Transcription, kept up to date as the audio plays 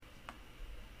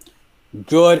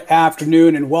Good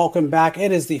afternoon and welcome back.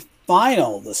 It is the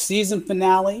season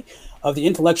finale of the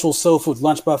Intellectual Soul Food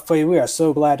Lunch Buffet. We are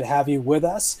so glad to have you with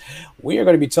us. We are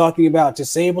going to be talking about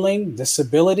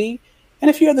disability, and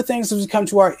a few other things as we come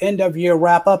to our end of year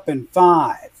wrap up in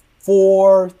 5,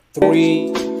 4,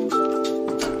 3.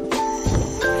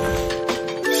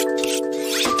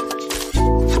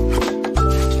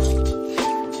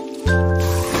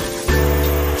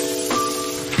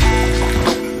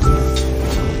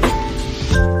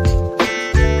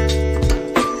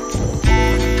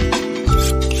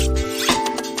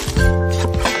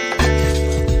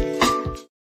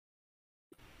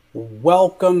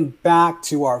 Welcome back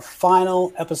to our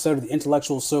final episode of the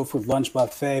Intellectual Soul Food Lunch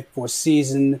Buffet for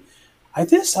I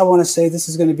want to say this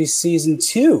is going to be season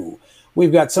 2.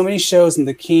 We've got so many shows in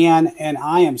the can, and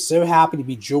I am so happy to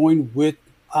be joined with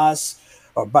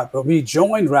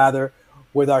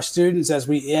with our students as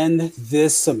we end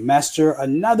this semester,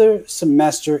 another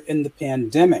semester in the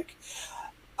pandemic.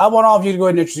 I want all of you to go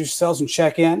ahead and introduce yourselves and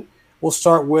check in. We'll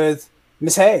start with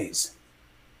Ms. Hayes.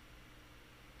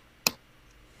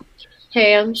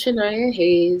 Hey, I'm Shania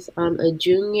Hayes. I'm a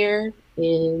junior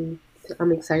and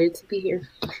I'm excited to be here.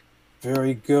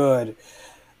 Very good.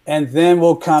 And then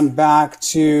we'll come back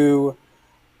to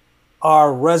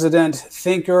our resident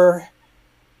thinker,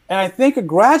 and I think a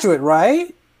graduate,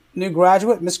 right? New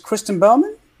graduate, Miss Kristen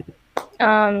Bowman?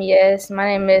 Yes,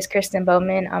 my name is Kristen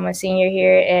Bowman. I'm a senior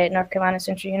here at North Carolina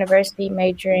Central University,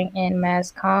 majoring in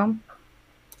Mass Comm.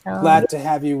 Glad to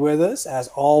have you with us, as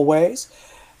always.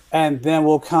 And then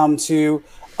we'll come to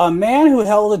a man who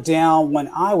held it down when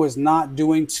I was not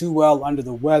doing too well under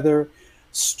the weather,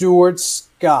 Stuart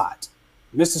Scott.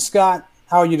 Mr. Scott,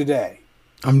 how are you today?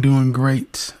 I'm doing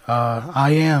great.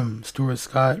 I am Stuart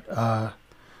Scott.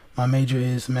 My major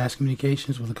is mass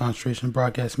communications with a concentration in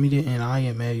broadcast media, and I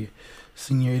am a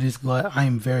senior. I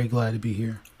am very glad to be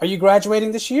here. Are you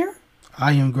graduating this year?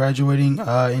 I am graduating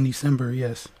in December,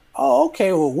 yes. Oh,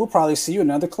 okay. Well, we'll probably see you in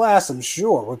another class, I'm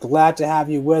sure. We're glad to have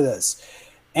you with us.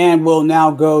 And we'll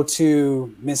now go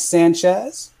to Ms.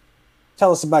 Sanchez.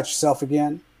 Tell us about yourself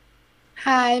again.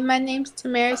 Hi, my name's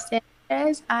Tamara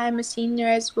Sanchez. I'm a senior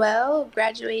as well,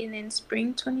 graduating in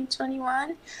spring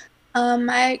 2021.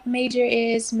 My major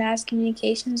is mass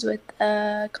communications with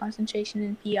a concentration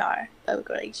in PR, public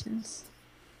relations.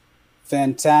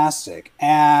 Fantastic.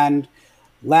 And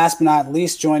last but not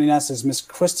least, joining us is Miss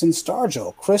Kristen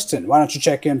Stargell. Kristen, why don't you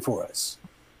check in for us?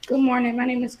 Good morning. My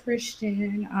name is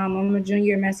Christian. I'm a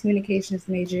junior mass communications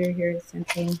major here at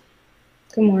Central.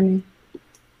 Good morning.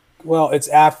 Well, it's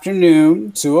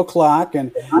afternoon, 2:00,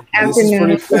 and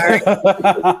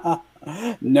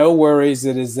no worries.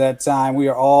 It is that time. We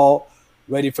are all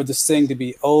ready for this thing to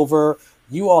be over.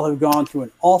 You all have gone through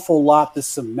an awful lot this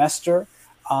semester.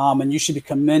 And you should be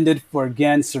commended for,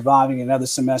 again, surviving another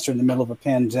semester in the middle of a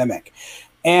pandemic.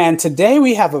 And today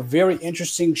we have a very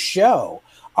interesting show.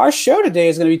 Our show today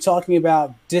is going to be talking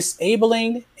about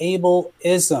disabling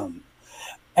ableism.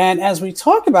 And as we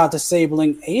talk about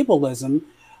disabling ableism,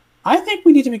 I think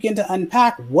we need to begin to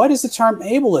unpack what is the term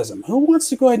ableism. Who wants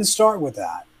to go ahead and start with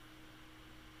that?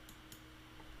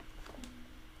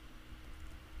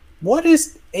 What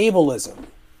is ableism?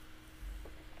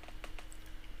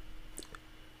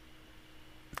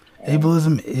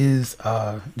 Ableism is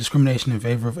discrimination in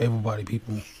favor of able-bodied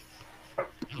people.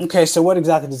 Okay, so what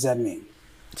exactly does that mean?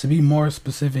 To be more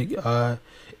specific,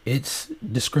 it's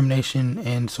discrimination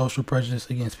and social prejudice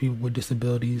against people with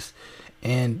disabilities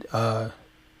and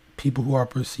people who are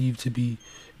perceived to be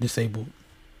disabled.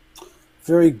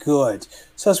 Very good.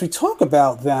 So as we talk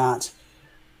about that,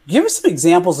 give us some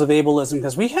examples of ableism,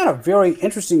 because we had a very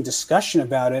interesting discussion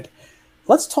about it.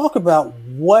 Let's talk about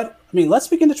let's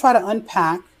begin to try to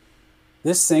unpack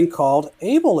this thing called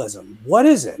ableism. What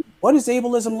is it? What does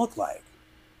ableism look like?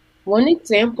 One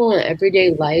example in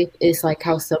everyday life is like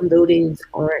how some buildings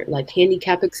aren't like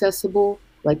handicap accessible.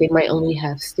 Like they might only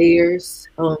have stairs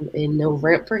and no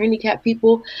ramp for handicapped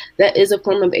people. That is a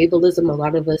form of ableism a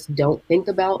lot of us don't think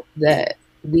about, that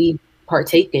we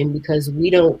partake in, because we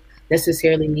don't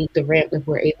necessarily need the ramp if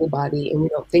we're able-bodied, and we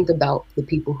don't think about the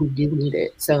people who do need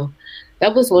it. So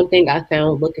that was one thing I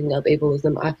found looking up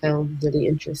ableism I found really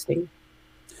interesting.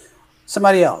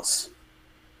 Somebody else.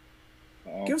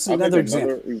 Give us another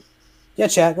example. Yeah,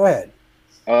 Chad, go ahead.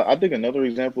 I think another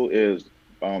example is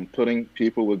putting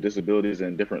people with disabilities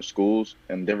in different schools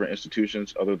and different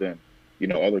institutions other than,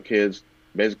 other kids,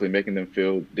 basically making them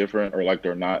feel different or like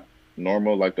they're not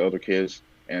normal like the other kids,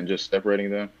 and just separating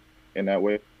them in that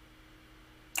way.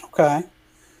 Okay.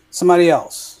 Somebody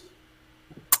else.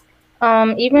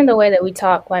 Even the way that we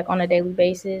talk like on a daily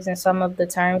basis and some of the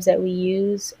terms that we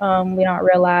use, we don't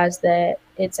realize that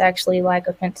it's actually like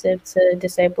offensive to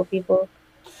disabled people.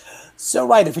 So,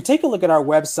 right, if we take a look at our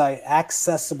website,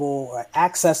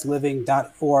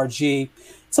 accessliving.org,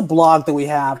 it's a blog that we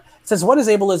have. It says, what does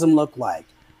ableism look like?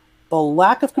 The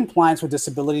lack of compliance with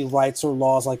disability rights or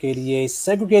laws like ADA,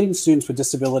 segregating students with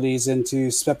disabilities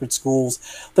into separate schools,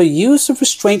 the use of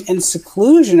restraint and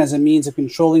seclusion as a means of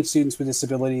controlling students with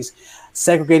disabilities,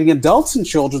 segregating adults and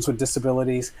children with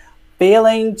disabilities,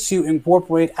 failing to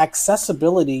incorporate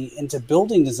accessibility into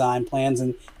building design plans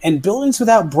and buildings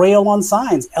without braille on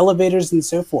signs, elevators, and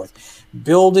so forth,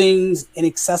 building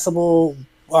inaccessible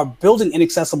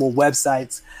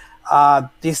websites,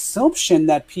 the assumption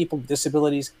that people with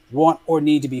disabilities want or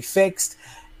need to be fixed,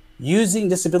 using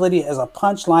disability as a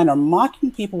punchline or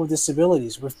mocking people with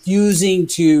disabilities, refusing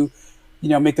to,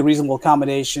 make the reasonable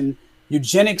accommodation,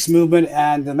 eugenics movement,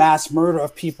 and the mass murder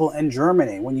of people in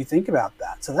Germany, when you think about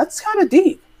that. So that's kind of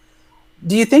deep.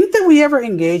 Do you think that we ever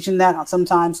engage in that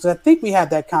sometimes? Because I think we had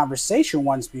that conversation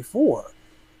once before.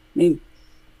 I mean,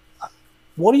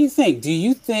 what do you think? Do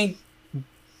you think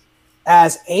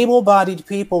as able-bodied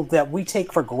people that we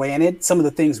take for granted some of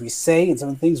the things we say and some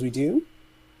of the things we do?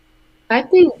 I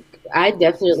think I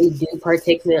definitely do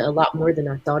partake in it a lot more than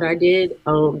I thought I did.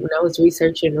 When I was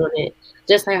researching on it,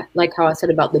 just like how I said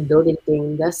about the building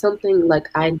thing, that's something like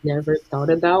I never thought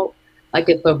about. Like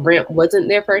if a ramp wasn't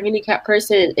there for a handicapped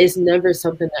person, it's never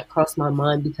something that crossed my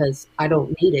mind because I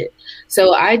don't need it.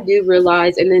 So I do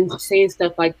realize, and then saying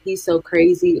stuff like he's so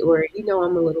crazy, or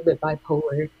I'm a little bit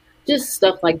bipolar, just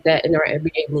stuff like that in our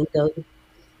everyday lingo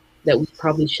that we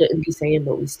probably shouldn't be saying,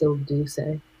 but we still do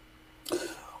say.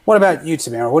 What about you,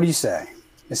 Tamara? What do you say,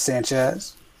 Ms.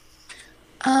 Sanchez?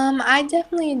 I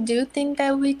definitely do think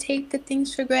that we take the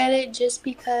things for granted just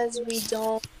because we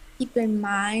don't keep in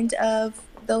mind of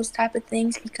those type of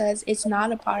things because it's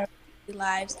not a part of our daily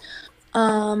lives.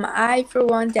 I, for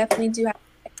one, definitely do have to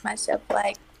check myself,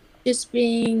 like just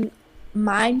being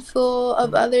mindful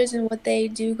of others and what they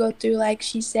do go through, like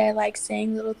she said, like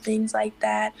saying little things like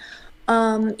that.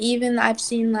 Even I've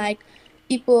seen like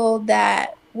people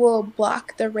that will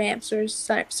block the ramps or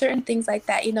certain things like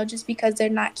that, just because they're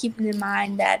not keeping in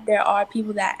mind that there are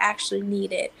people that actually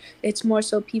need it. It's more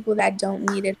so people that don't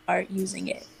need it are using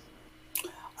it.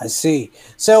 I see.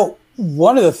 So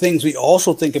one of the things we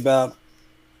also think about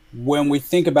when we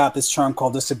think about this term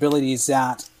called disability is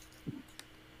that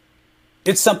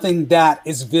it's something that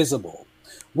is visible.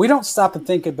 We don't stop to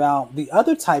think about the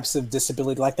other types of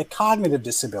disability, like the cognitive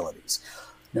disabilities,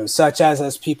 such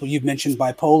as people you've mentioned,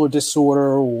 bipolar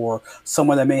disorder, or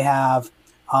someone that may have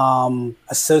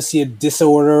associative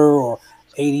disorder or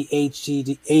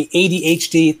ADHD,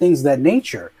 things of that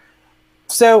nature.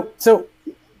 So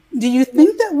do you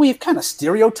think that we've kind of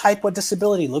stereotyped what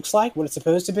disability looks like, what it's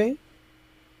supposed to be?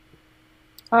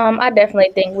 I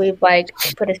definitely think we've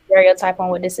put a stereotype on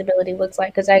what disability looks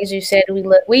like because, as you said,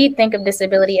 we think of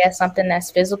disability as something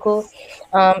that's physical,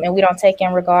 and we don't take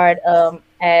in regard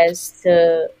as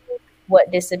to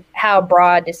how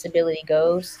broad disability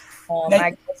goes.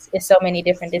 I guess it's so many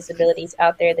different disabilities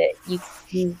out there that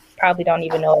you probably don't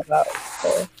even know about.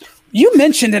 So. You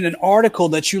mentioned in an article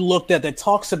that you looked at that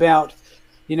talks about,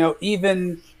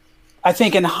 even I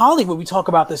think in Hollywood we talk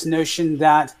about this notion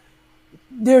that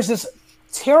there's this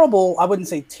terrible, I wouldn't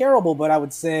say terrible, but I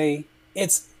would say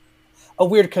it's a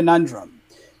weird conundrum.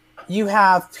 You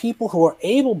have people who are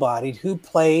able-bodied who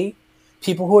play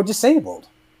people who are disabled.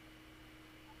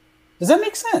 Does that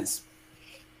make sense?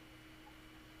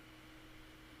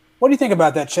 What do you think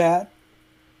about that, Chad?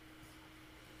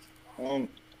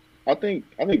 I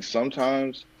think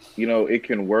sometimes, it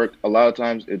can work. A lot of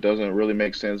times it doesn't really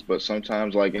make sense, but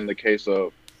sometimes, like in the case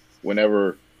of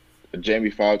whenever Jamie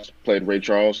Foxx played Ray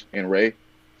Charles in Ray,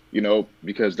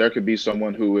 because there could be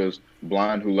someone who is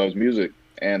blind who loves music,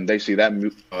 and they see that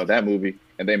movie,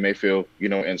 and they may feel,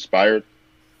 inspired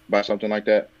by something like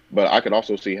that. But I could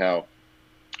also see how,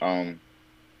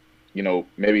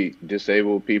 maybe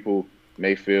disabled people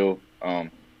may feel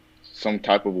some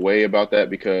type of way about that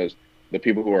because the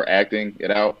people who are acting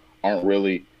it out aren't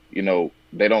really,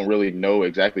 they don't really know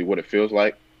exactly what it feels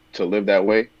like to live that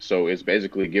way. So it's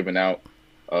basically giving out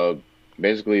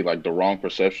basically like the wrong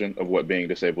perception of what being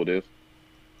disabled is.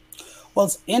 Well,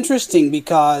 it's interesting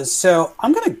because, so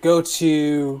I'm going to go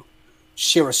to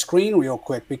share a screen real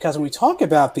quick because when we talk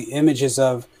about the images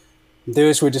of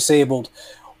those who are disabled,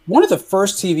 one of the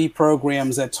first TV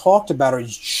programs that talked about or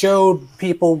showed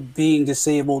people being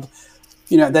disabled,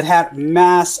 that had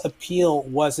mass appeal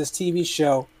was this TV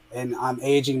show, and I'm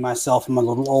aging myself. I'm a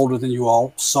little older than you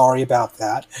all. Sorry about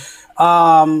that.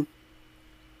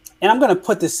 And I'm going to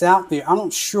put this out there. I'm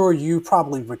not sure you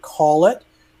probably recall it,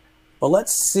 but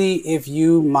let's see if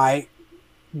you might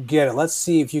get it. Let's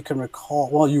see if you can recall.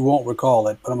 Well, you won't recall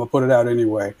it, but I'm going to put it out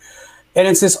anyway. And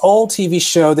it's this old TV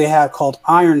show they had called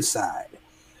Ironside.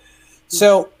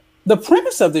 So the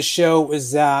premise of the show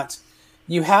is that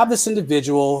you have this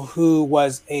individual who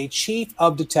was a chief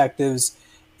of detectives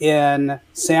in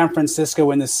San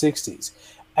Francisco in the 60s.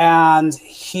 And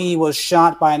he was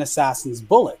shot by an assassin's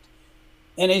bullet.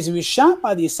 And as he was shot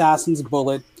by the assassin's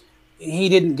bullet, he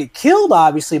didn't get killed,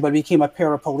 obviously, but became a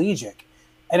paraplegic.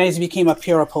 And as he became a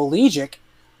paraplegic,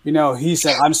 he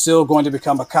said, I'm still going to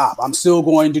become a cop. I'm still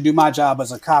going to do my job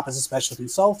as a cop, as a special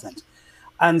consultant.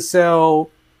 And so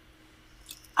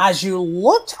as you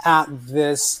looked at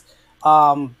this,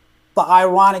 the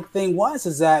ironic thing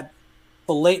is that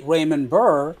the late Raymond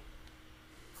Burr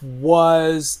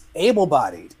was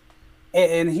able-bodied.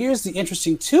 And here's the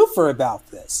interesting twofer about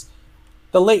this.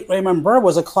 The late Raymond Burr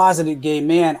was a closeted gay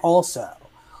man also.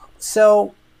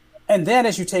 So, and then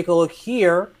as you take a look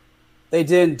here, they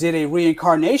did a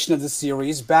reincarnation of the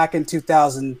series back in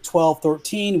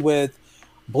 2012-13 with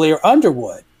Blair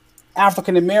Underwood,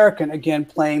 African-American, again,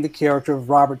 playing the character of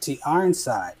Robert T.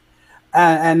 Ironside.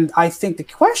 And I think the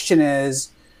question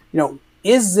is,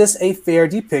 is this a fair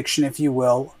depiction, if you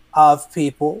will, of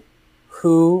people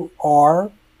who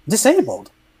are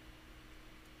disabled?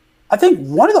 I think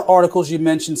one of the articles you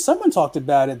mentioned, someone talked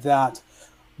about it, that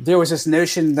there was this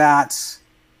notion that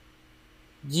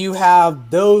you have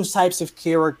those types of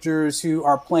characters who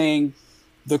are playing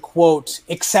the, quote,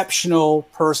 exceptional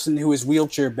person who is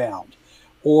wheelchair bound,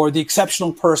 or the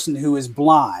exceptional person who is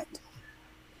blind.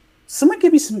 Someone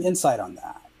give me some insight on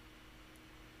that.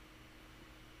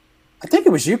 I think it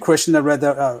was you, Christian, that read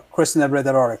that. That read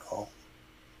that article.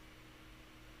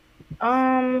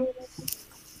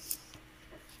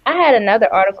 I had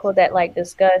another article that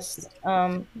discussed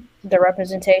the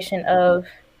representation of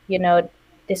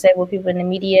disabled people in the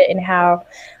media and how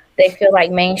they feel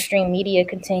like mainstream media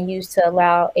continues to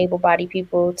allow able-bodied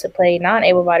people to play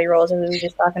non-able-bodied roles, as we were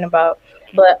just talking about.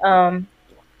 But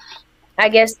I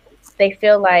guess they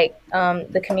feel like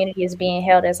the community is being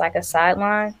held as a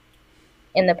sideline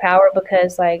in the power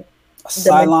because a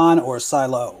sideline or a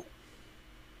silo.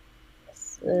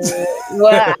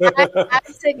 Well, I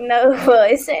took no.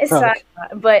 Well, it says sideline,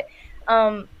 but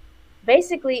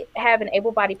basically having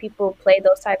able-bodied people play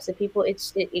those types of people,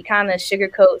 it kind of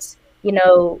sugarcoats,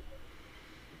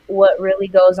 what really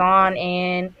goes on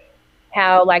and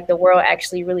how the world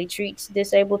actually really treats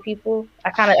disabled people.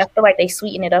 I feel like they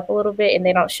sweeten it up a little bit and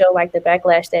they don't show the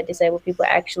backlash that disabled people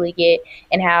actually get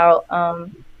and how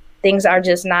things are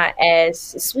just not as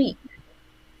sweet.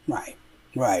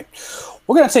 Right.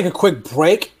 We're going to take a quick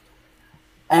break.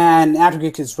 And after we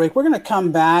get to this break, we're going to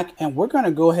come back and we're going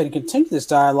to go ahead and continue this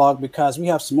dialogue because we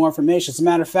have some more information. As a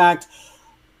matter of fact,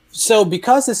 so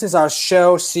because this is our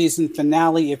show season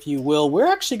finale, if you will, we're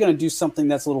actually going to do something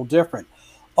that's a little different.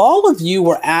 All of you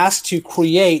were asked to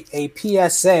create a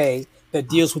PSA that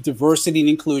deals with diversity and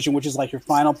inclusion, which is your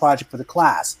final project for the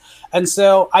class. And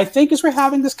so I think as we're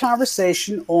having this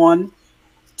conversation on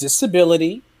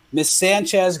disability, Ms.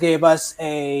 Sanchez gave us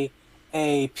a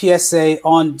PSA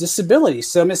on disability.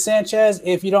 So, Ms. Sanchez,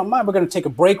 if you don't mind, we're going to take a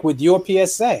break with your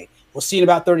PSA. We'll see you in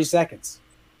about 30 seconds.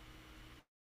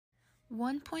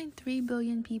 1.3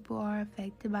 billion people are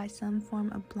affected by some form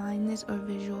of blindness or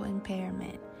visual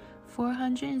impairment.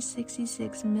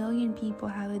 466 million people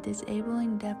have a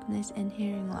disabling deafness and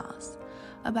hearing loss.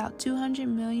 About 200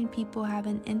 million people have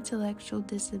an intellectual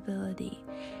disability.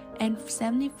 And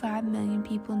 75 million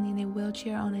people need a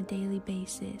wheelchair on a daily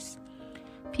basis.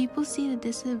 People see the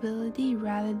disability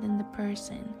rather than the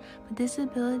person, but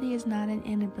disability is not an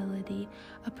inability.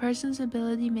 A person's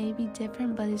ability may be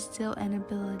different, but it's still an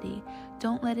ability.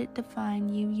 Don't let it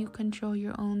define you. You control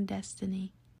your own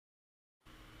destiny.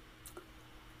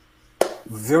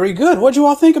 Very good. What do you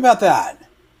all think about that?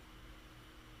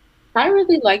 I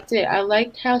really liked it. I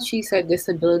liked how she said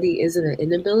disability isn't an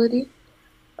inability.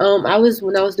 When I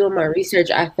was doing my research,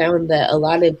 I found that a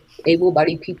lot of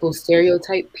able-bodied people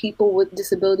stereotype people with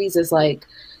disabilities as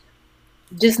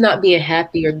just not being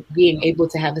happy or being able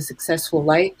to have a successful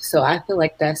life. So I feel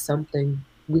like that's something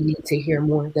we need to hear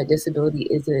more, that disability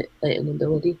isn't an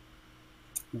inability.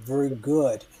 Very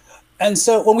good. And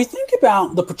so when we think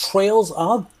about the portrayals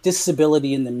of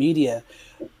disability in the media,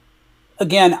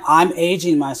 again, I'm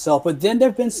aging myself, but then there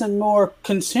have been some more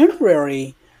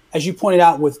contemporary, as you pointed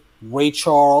out, with Ray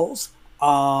Charles,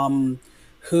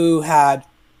 who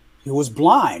was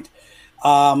blind.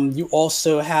 You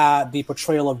also had the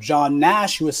portrayal of John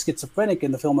Nash, who was schizophrenic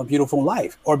in the film A Beautiful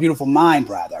Life, or Beautiful Mind,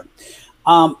 rather.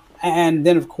 and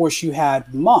then of course you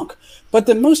had Monk. But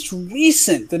the most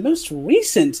recent,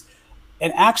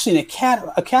 and actually an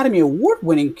Academy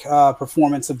Award-winning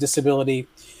performance of disability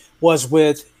was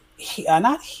with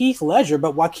not Heath Ledger,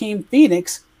 but Joaquin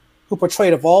Phoenix, who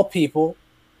portrayed, of all people,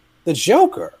 the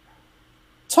Joker.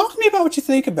 Talk to me about what you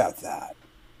think about that.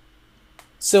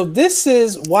 So this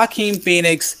is Joaquin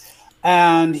Phoenix,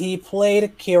 and he played a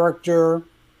character,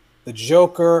 the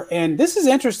Joker, and this is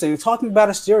interesting, talking about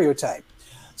a stereotype.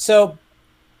 So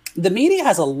the media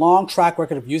has a long track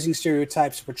record of using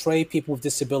stereotypes to portray people with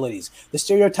disabilities. The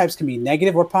stereotypes can be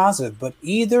negative or positive, but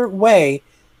either way,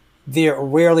 they're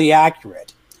rarely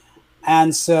accurate.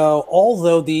 And so,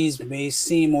 although these may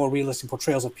seem more realistic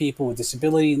portrayals of people with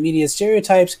disability in media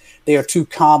stereotypes, they are too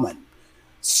common.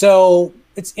 So,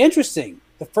 it's interesting.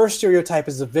 The first stereotype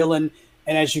is the villain.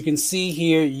 And as you can see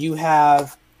here, you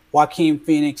have Joaquin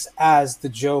Phoenix as the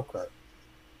Joker.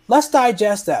 Let's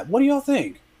digest that. What do y'all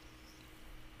think?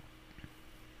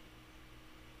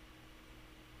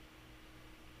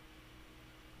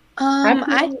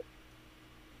 I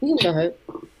you can go ahead.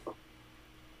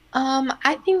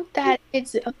 I think that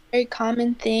it's a very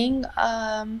common thing.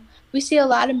 We see a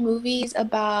lot of movies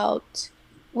about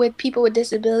with people with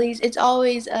disabilities. It's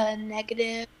always a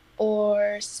negative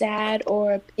or sad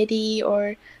or pity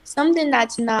or something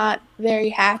that's not very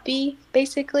happy,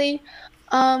 basically.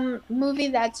 Movie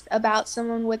that's about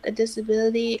someone with a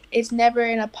disability is never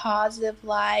in a positive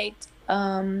light.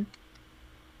 I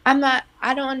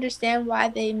don't understand why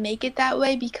they make it that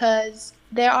way, because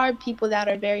there are people that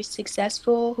are very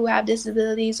successful who have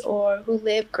disabilities or who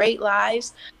live great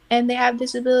lives and they have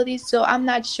disabilities. So I'm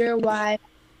not sure why.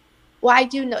 Well, I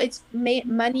do know it's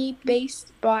money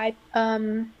based by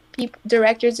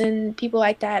directors and people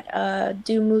like that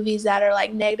do movies that are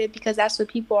like negative, because that's what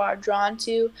people are drawn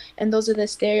to, and those are the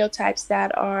stereotypes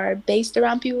that are based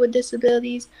around people with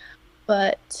disabilities.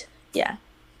 But yeah.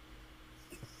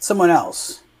 Someone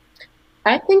else.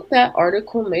 I think that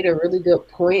article made a really good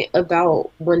point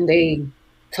about when they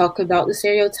talk about the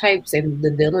stereotypes and the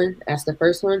villain as the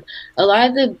first one. A lot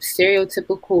of the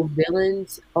stereotypical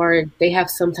villains they have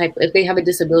some type, if they have a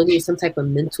disability, some type of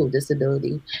mental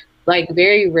disability. Like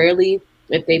very rarely,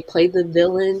 if they play the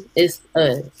villain, it's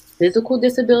a physical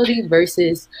disability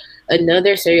versus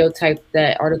another stereotype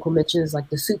that article mentions, like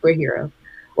the superhero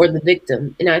or the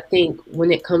victim. And I think when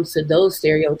it comes to those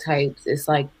stereotypes, it's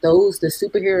like the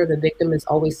superhero or the victim is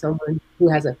always someone who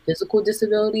has a physical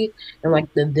disability, and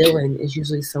like the villain is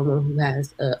usually someone who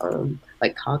has a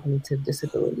like cognitive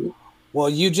disability. Well,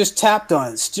 you just tapped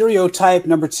on it. Stereotype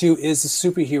number 2 is the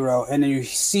superhero. And then you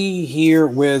see here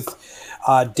with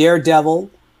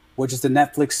Daredevil, which is the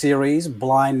Netflix series,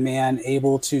 blind man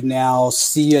able to now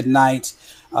see at night,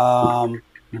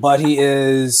 but he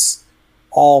is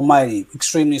almighty,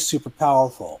 extremely super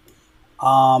powerful.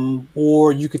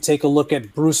 Or you could take a look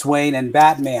at Bruce Wayne and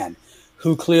Batman,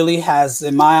 who clearly has,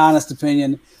 in my honest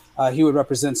opinion, he would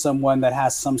represent someone that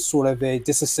has some sort of a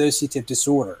dissociative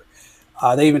disorder.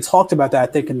 They even talked about that,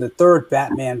 I think, in the third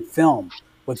Batman film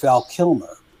with Val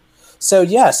Kilmer. So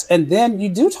yes, and then you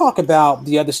do talk about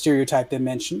the other stereotype they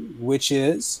mentioned, which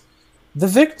is the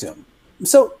victim.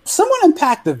 So someone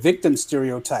unpack the victim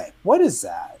stereotype. What is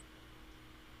that?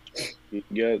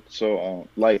 Yeah, so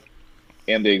like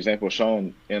in the example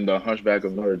shown in the Hunchback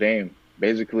of Notre Dame,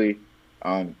 basically,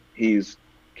 he's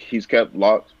kept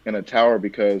locked in a tower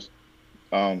because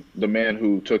the man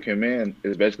who took him in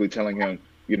is basically telling him,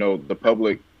 the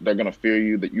public, they're gonna fear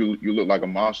you, that you look like a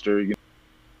monster.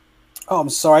 Oh, I'm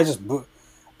sorry,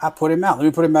 I put him out. Let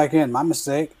me put him back in. My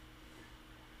mistake.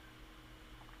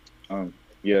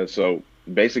 Yeah, so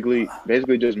basically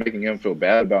just making him feel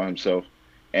bad about himself,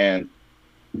 and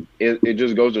it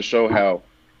just goes to show how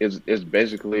it's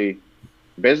basically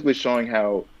showing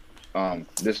how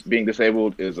this being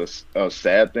disabled is a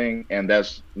sad thing, and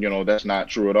that's not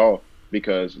true at all,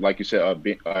 because like you said,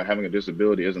 having a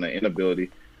disability isn't an inability,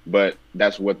 but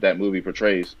that's what that movie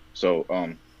portrays. So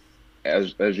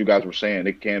as you guys were saying,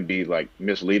 it can be like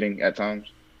misleading at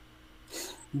times.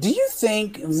 Do you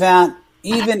think that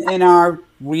even in our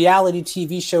reality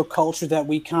TV show culture that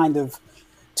we kind of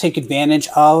take advantage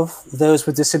of those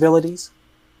with disabilities?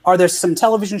 Are there some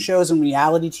television shows and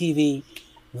reality TV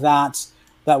that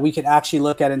we could actually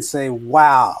look at and say,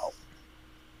 wow,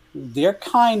 they're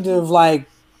kind of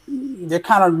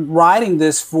riding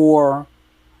this for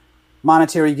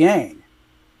monetary gain?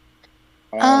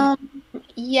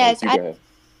 Yes,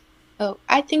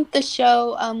 I think the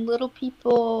show Little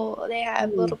People, they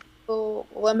have Little People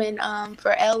women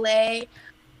for LA.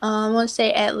 I want to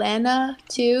say Atlanta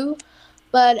too.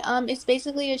 But it's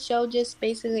basically a show just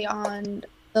basically on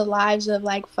the lives of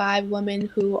like 5 women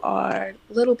who are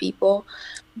little people,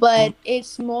 but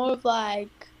it's more of like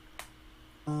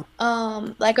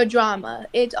a drama.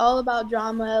 It's all about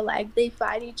drama. Like they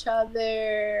fight each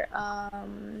other.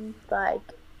 Like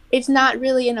it's not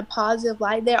really in a positive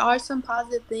light. There are some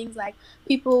positive things, like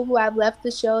people who have left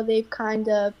the show, they've kind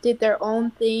of did their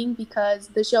own thing because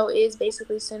the show is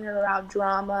basically centered around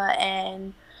drama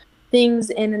and things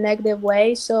in a negative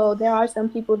way. So there are some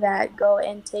people that go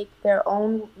and take their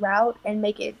own route and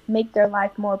make their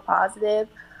life more positive.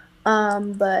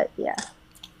 But yeah.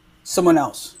 Someone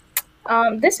else.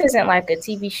 This isn't like a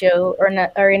TV show or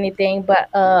not or anything, but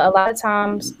a lot of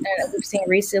times, and we've seen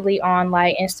recently on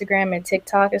like Instagram and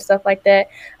TikTok and stuff like that,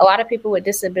 a lot of people with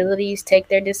disabilities take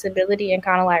their disability and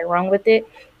kind of like run with it.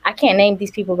 I can't name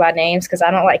these people by names because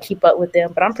I don't like keep up with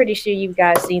them, but I'm pretty sure you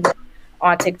guys seen them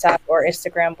on TikTok or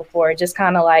Instagram before, just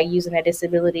kind of like using a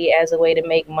disability as a way to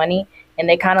make money, and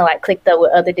they kind of like clicked up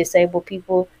with other disabled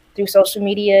people through social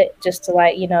media just to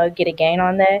like, you know, get a gain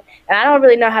on that. And I don't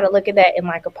really know how to look at that in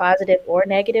like a positive or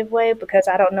negative way because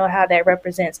I don't know how that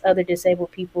represents other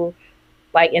disabled people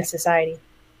like in society.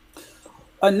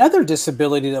 Another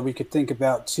disability that we could think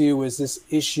about too is this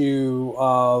issue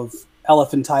of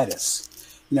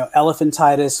elephantitis. You know,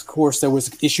 elephantitis, of course, there was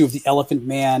an issue of the Elephant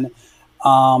Man.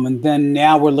 And then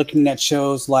now we're looking at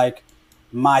shows like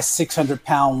My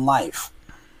 600-Pound Life,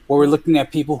 where we're looking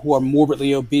at people who are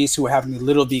morbidly obese who are having to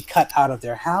literally be cut out of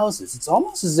their houses. It's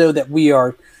almost as though that we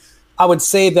are, I would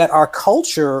say that our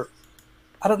culture,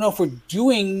 I don't know if we're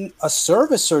doing a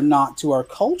service or not to our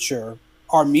culture,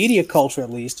 our media culture at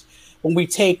least, when we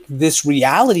take this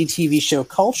reality TV show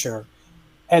culture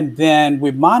and then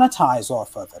we monetize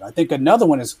off of it. I think another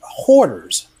one is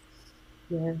hoarders.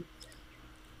 Yeah.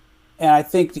 And I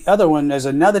think the other one, there's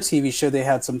another TV show they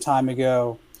had some time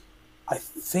ago. I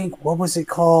think, what was it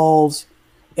called?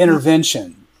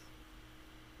 Intervention,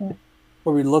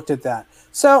 where we looked at that.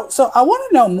 So I want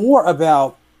to know more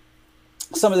about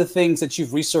some of the things that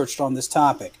you've researched on this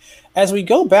topic. As we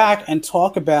go back and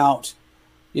talk about,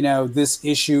 you know, this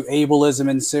issue, ableism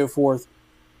and so forth,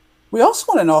 we also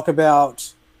want to talk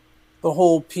about the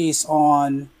whole piece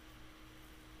on,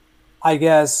 I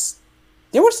guess,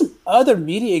 there were some other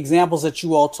media examples that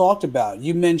you all talked about.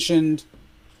 You mentioned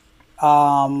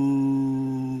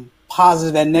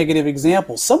positive and negative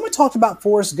examples. Someone talked about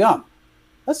Forrest Gump.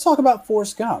 Let's talk about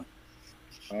Forrest Gump.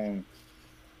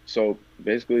 So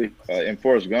basically, in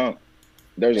Forrest Gump,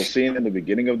 there's a scene in the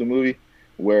beginning of the movie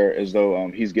where, as though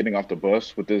he's getting off the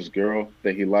bus with this girl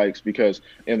that he likes, because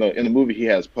in the movie he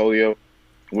has polio,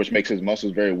 which makes his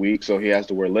muscles very weak, so he has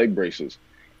to wear leg braces.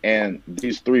 And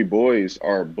these 3 boys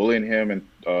are bullying him and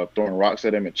throwing rocks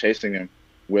at him and chasing him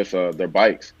with their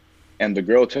bikes. And the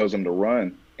girl tells him to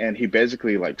run, and he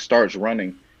basically like starts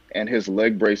running, and his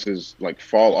leg braces like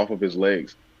fall off of his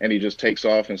legs, and he just takes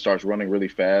off and starts running really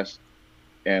fast,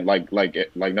 and like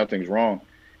nothing's wrong.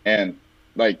 And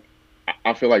like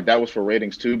I feel like that was for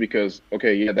ratings too, because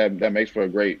okay, yeah, that makes for a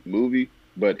great movie,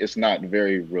 but it's not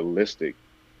very realistic,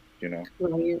 you know.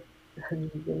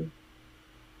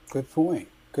 Good point.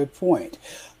 Good point.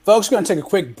 Folks, we're going to take a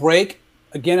quick break.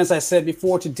 Again, as I said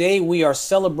before, today we are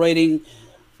celebrating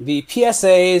the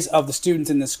PSAs of the students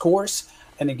in this course.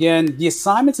 And again, the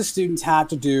assignments the students have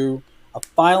to do, a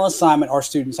final assignment our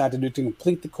students have to do to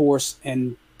complete the course.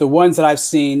 And the ones that I've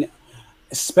seen,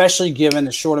 especially given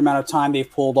the short amount of time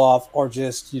they've pulled off, are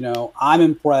just, you know, I'm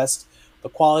impressed. The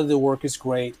quality of the work is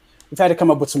great. We've had to come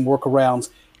up with some workarounds,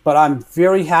 but I'm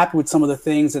very happy with some of the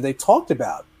things that they talked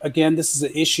about. Again, this is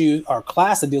an issue, our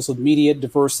class that deals with media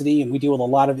diversity, and we deal with a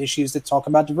lot of issues that talk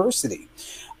about diversity.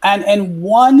 And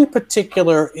one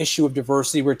particular issue of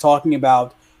diversity, we're talking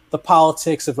about the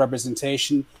politics of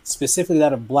representation, specifically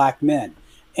that of Black men.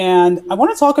 And I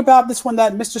want to talk about this one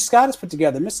that Mr. Scott has put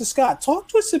together. Mr. Scott, talk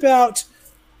to us about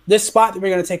this spot that we're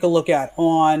going to take a look at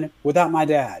on Without My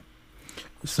Dad.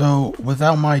 So,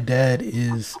 Without My Dad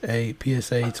is a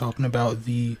PSA talking about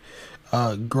the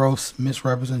gross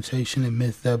misrepresentation and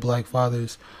myth that Black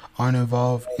fathers aren't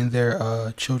involved in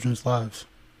their children's lives.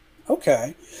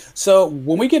 Okay. So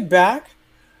when we get back,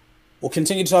 we'll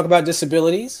continue to talk about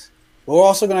disabilities. We're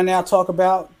also going to now talk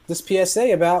about this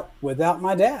PSA about Without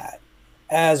My Dad.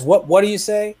 As what do you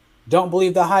say? Don't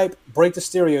believe the hype, break the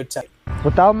stereotype.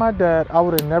 Without my dad, I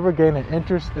would have never gained an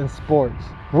interest in sports.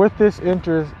 With this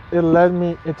interest, it led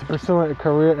me into pursuing a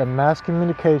career in mass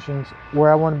communications,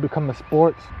 where I want to become a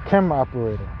sports camera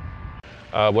operator.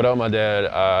 Without my dad,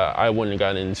 I wouldn't have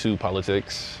gotten into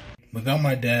politics. Without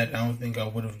my dad, I don't think I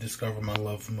would have discovered my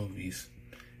love for movies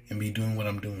and be doing what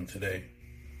I'm doing today.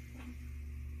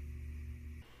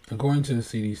 According to the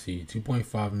CDC,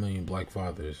 2.5 million Black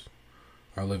fathers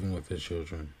are living with their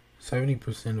children.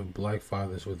 70% of black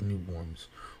fathers with newborns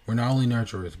were not only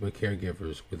nurturers but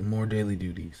caregivers with more daily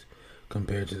duties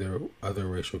compared to their other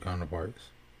racial counterparts.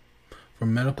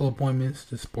 From medical appointments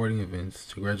to sporting events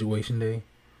to graduation day,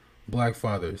 black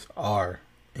fathers are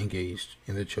engaged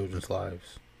in their children's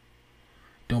lives.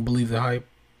 Don't believe the hype?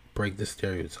 Break the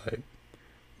stereotype.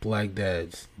 Black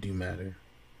dads do matter.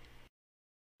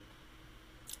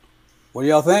 What do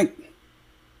y'all think?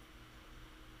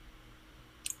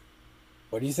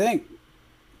 What do you think?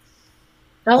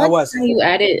 I like was how it? you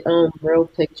added real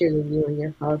pictures of you and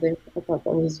your father. I thought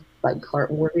that was like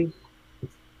heartwarming.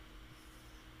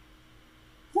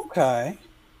 Okay.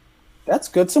 That's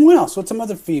good. Someone else. What's some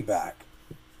other feedback?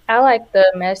 I like the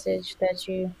message that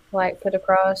you like put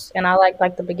across, and I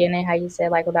like the beginning how you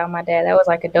said like without my dad. That was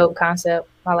like a dope concept.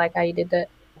 I like how you did that.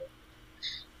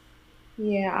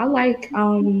 Yeah, I like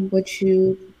what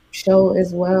you show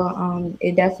as well.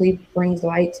 It definitely brings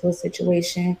light to a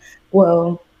situation.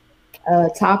 Well, a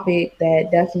topic that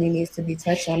definitely needs to be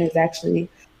touched on is actually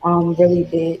really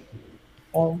big.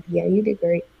 So yeah, you did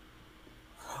great.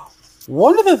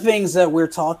 One of the things that we're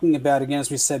talking about, again,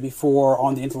 as we said before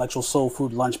on the Intellectual Soul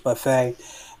Food Lunch Buffet,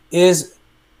 is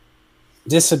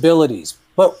disabilities.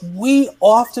 But we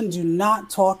often do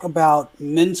not talk about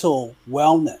mental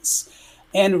wellness.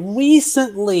 And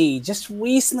just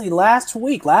recently, last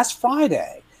week, last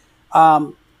Friday,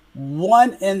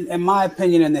 one, in my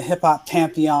opinion, in the hip hop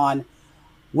pantheon,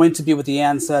 went to be with the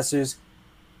ancestors,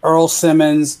 Earl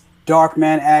Simmons,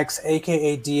 Darkman X,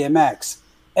 aka DMX.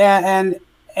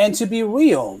 And to be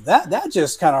real, that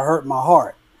just kind of hurt my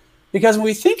heart. Because when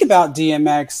we think about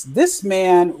DMX, this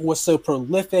man was so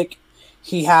prolific.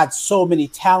 He had so many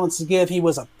talents to give. He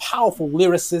was a powerful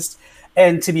lyricist.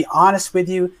 And to be honest with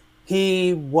you,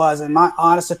 he was, in my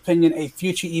honest opinion, a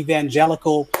future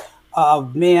evangelical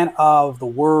man of the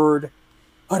word,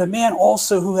 but a man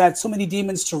also who had so many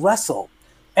demons to wrestle.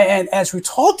 And as we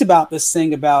talked about this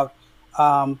thing about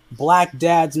Black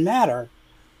Dads Matter,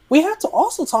 we have to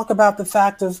also talk about the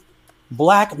fact of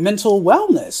Black mental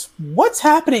wellness. What's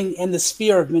happening in the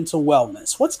sphere of mental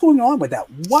wellness? What's going on with that?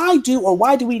 Why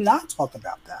do we not talk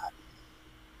about that?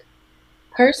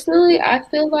 Personally, I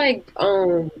feel like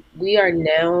we are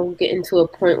now getting to a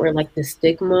point where like the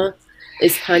stigma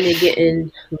is kind of getting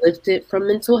lifted from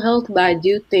mental health, but I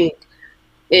do think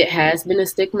it has been a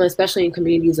stigma, especially in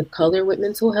communities of color with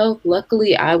mental health.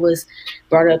 Luckily, I was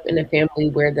brought up in a family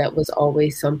where that was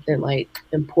always something like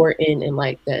important and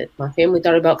like that my family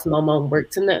thought about because my mom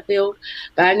works in that field.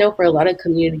 But I know for a lot of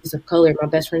communities of color, my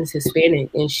best friend is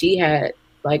Hispanic, and she had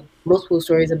like multiple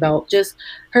stories about just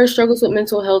her struggles with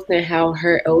mental health and how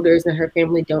her elders and her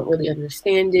family don't really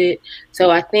understand it. So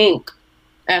I think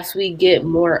as we get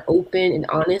more open and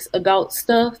honest about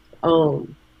stuff,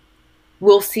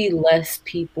 we'll see less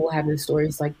people having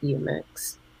stories like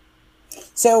DMX.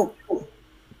 So,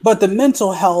 but the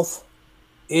mental health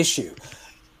issue.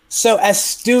 So as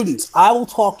students, I will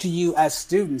talk to you as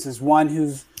students, as one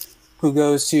who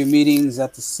goes to meetings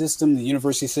at the system, the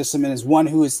university system, and as one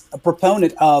who is a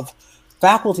proponent of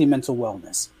faculty mental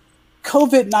wellness.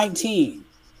 COVID-19,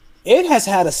 it has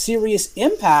had a serious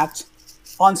impact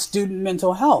on student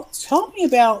mental health. Tell me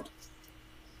about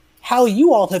how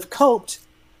you all have coped,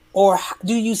 or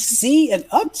do you see an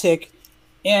uptick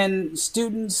in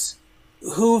students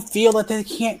who feel that they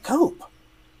can't cope?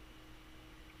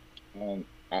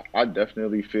 I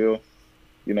definitely feel,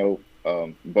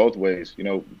 both ways.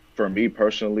 For me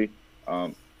personally,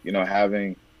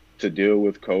 having to deal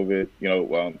with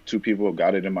COVID, two people have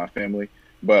got it in my family,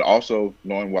 but also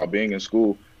knowing while being in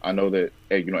school, I know that,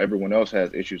 hey, everyone else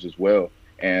has issues as well.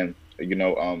 And,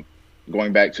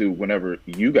 going back to whenever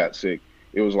you got sick,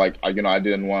 it was like, I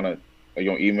didn't want to,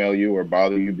 email you or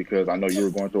bother you because I know you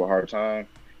were going through a hard time.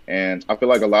 And I feel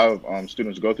like a lot of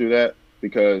students go through that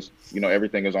because,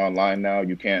 everything is online now.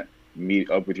 You can't meet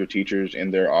up with your teachers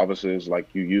in their offices like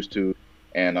you used to.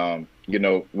 And,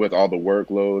 with all the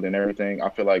workload and everything, I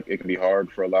feel like it can be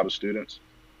hard for a lot of students.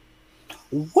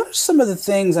 What are some of the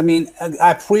things? I mean,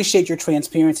 I appreciate your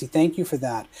transparency. Thank you for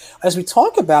that. As we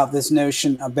talk about this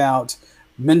notion about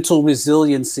mental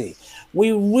resiliency,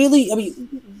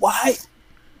 why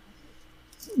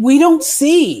we don't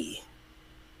see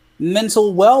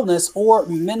mental wellness or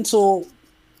mental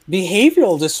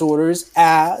behavioral disorders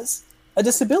as a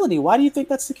disability? Why do you think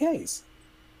that's the case?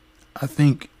 I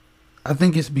think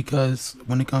it's because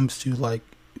when it comes to like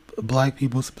Black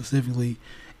people specifically,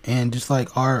 and just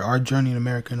like our journey in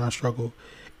America and our struggle,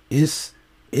 if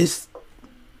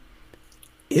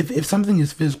something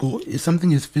is physical, if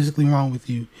something is physically wrong with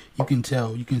you, you can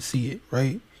tell, you can see it,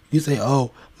 right? You You say,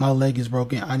 "Oh, my leg is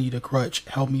broken. I need a crutch.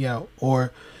 Help me out."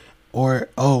 Or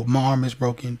 "Oh, my arm is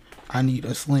broken. I need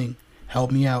a sling.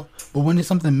 Help me out." But when it's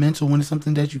something mental, when it's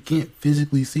something that you can't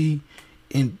physically see,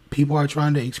 and people are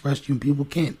trying to express to you, and people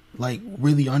can't like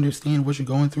really understand what you're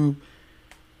going through,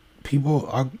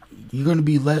 you're going to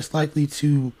be less likely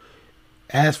to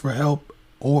ask for help,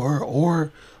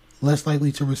 or less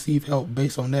likely to receive help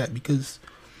based on that. Because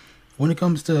when it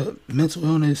comes to mental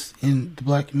illness in the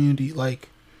Black community, like,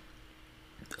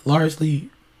 largely,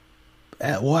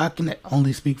 well, I can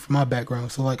only speak from my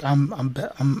background. So like, I'm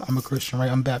a Christian,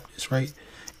 right? I'm Baptist, right?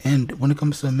 And when it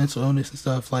comes to mental illness and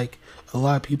stuff, like, a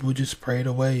lot of people just pray it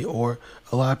away, or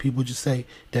a lot of people just say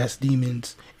that's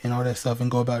demons and all that stuff and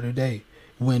go about their day,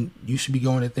 when you should be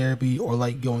going to therapy or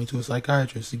like going to a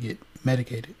psychiatrist to get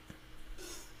medicated.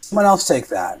 Someone else take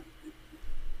that.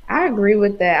 I agree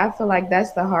with that. I feel like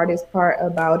that's the hardest part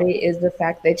about it, is the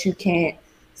fact that you can't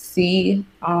see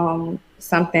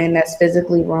something that's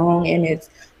physically wrong and it's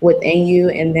within you,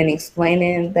 and then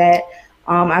explaining that.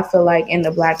 I feel like in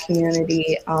the Black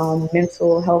community,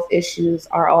 mental health issues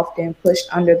are often pushed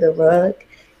under the rug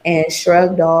and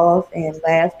shrugged off and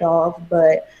laughed off,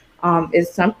 but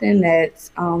it's something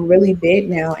that's really big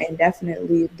now and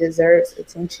definitely deserves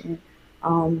attention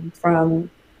from,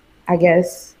 I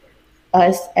guess,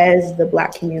 us as the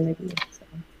Black community. So.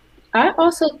 I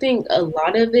also think a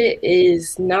lot of it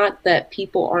is not that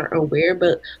people aren't aware,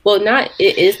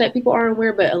 it is that people aren't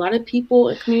aware, but a lot of people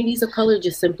in communities of color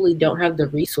just simply don't have the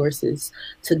resources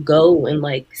to go and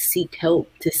like seek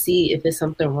help to see if it's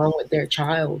something wrong with their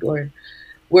child, or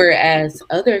whereas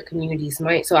other communities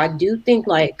might. So I do think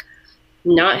like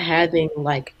not having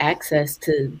like access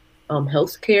to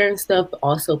healthcare and stuff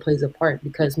also plays a part,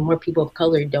 because more people of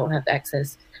color don't have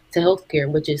access to healthcare,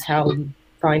 which is how you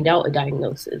find out a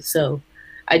diagnosis. So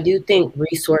I do think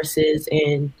resources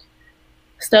and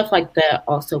stuff like that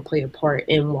also play a part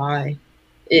in why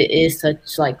it is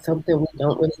such like something we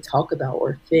don't really talk about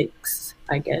or fix,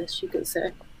 I guess you could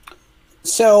say.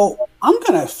 So I'm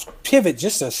going to pivot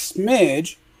just a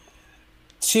smidge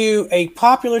to a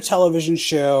popular television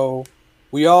show.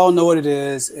 We all know what it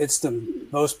is. It's the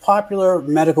most popular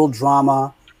medical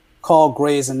drama called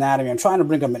Grey's Anatomy. I'm trying to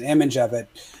bring up an image of it.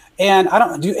 And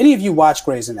do any of you watch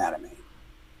Grey's Anatomy?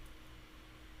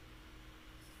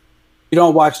 You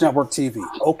don't watch network TV.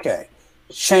 Okay.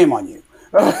 Shame on you.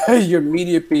 You're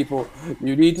media people.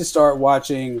 You need to start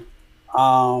watching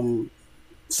some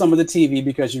of the TV,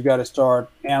 because you've got to start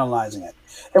analyzing it.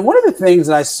 And one of the things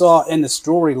that I saw in the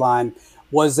storyline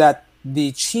was that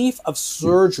the chief of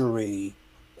surgery,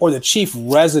 or the chief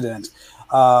resident,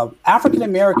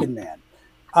 African-American man,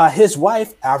 his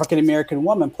wife, African-American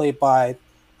woman, played by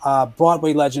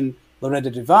Broadway legend Loretta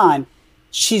Devine,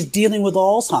 she's dealing with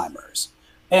Alzheimer's.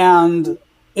 And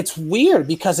it's weird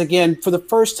because, again, for the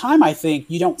first time, I think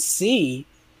you don't see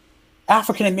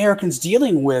African Americans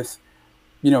dealing with,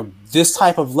 this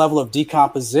type of level of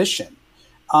decomposition.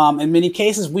 In many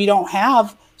cases, we don't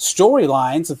have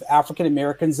storylines of African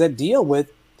Americans that deal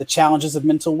with the challenges of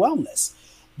mental wellness.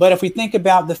 But if we think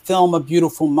about the film A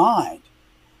Beautiful Mind,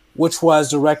 which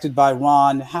was directed by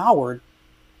Ron Howard,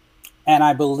 and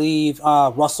I believe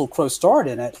Russell Crowe starred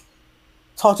in it,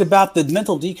 talked about the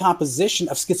mental decomposition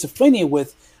of schizophrenia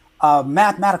with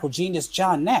mathematical genius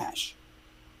John Nash.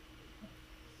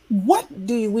 What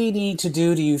do we need to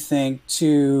do you think,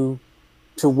 to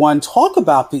one, talk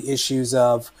about the issues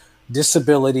of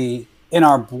disability in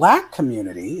our Black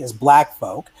community as Black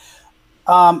folk,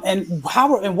 and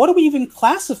what do we even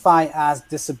classify as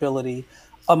disability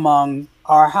among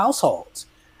our households?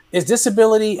 Is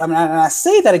disability, and I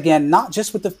say that again, not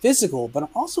just with the physical, but I'm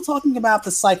also talking about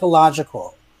the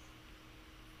psychological.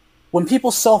 When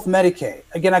people self-medicate,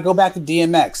 again, I go back to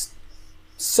DMX,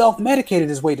 self-medicated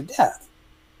his way to death.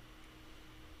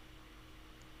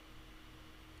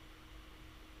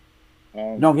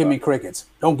 Don't give me crickets.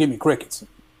 Don't give me crickets.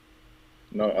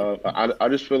 No, I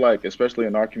just feel like, especially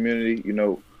in our community,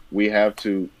 we have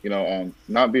to,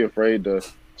 not be afraid to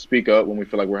speak up when we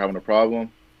feel like we're having a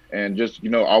problem, and just,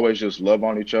 always just love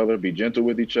on each other, be gentle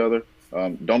with each other.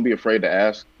 Don't be afraid to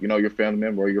ask, your family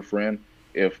member or your friend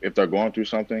if they're going through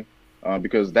something,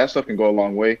 because that stuff can go a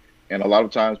long way. And a lot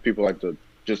of times people like to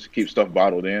just keep stuff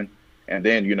bottled in, and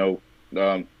then,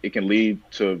 it can lead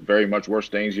to very much worse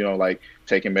things, like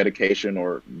taking medication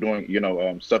or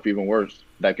doing, stuff even worse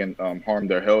that can harm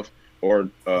their health or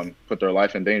put their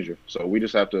life in danger. So we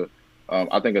just have to,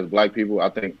 I think as Black people, I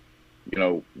think,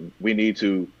 we need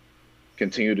to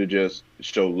continue to just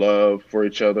show love for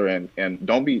each other, and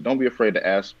don't be afraid to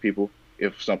ask people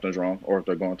if something's wrong or if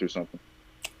they're going through something.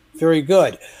 Very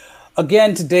good.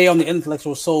 Again, today on the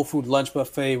Intellectual Soul Food Lunch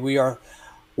Buffet, we are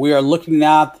looking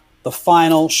at the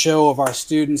final show of our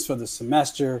students for the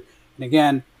semester. And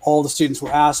again, all the students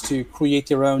were asked to create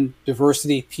their own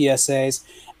diversity PSAs.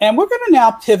 And we're going to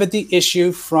now pivot the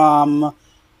issue from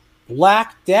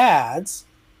Black dads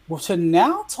to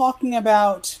now talking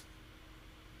about,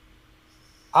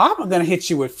 I'm going to hit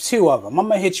you with two of them. I'm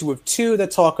going to hit you with two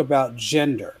that talk about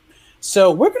gender.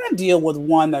 So we're going to deal with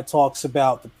one that talks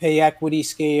about the pay equity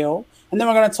scale, and then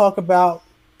we're going to talk about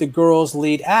the Girls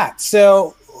Lead Act.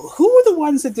 So who were the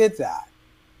ones that did that?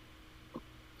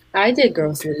 I did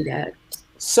Girls Lead Act.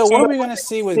 So what are we going to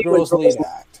see with Girls Lead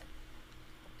Act?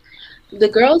 The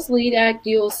Girls Lead Act,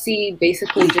 you'll see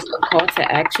basically just a call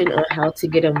to action on how to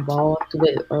get involved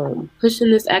with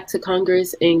pushing this act to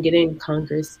Congress and getting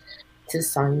Congress to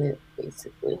sign it,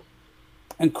 basically.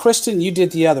 And Kristen, you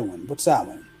did the other one. What's that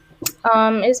one?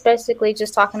 It's basically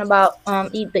just talking about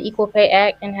the Equal Pay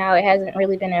Act and how it hasn't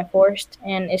really been enforced,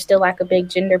 and it's still like a big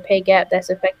gender pay gap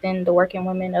that's affecting the working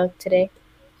women of today.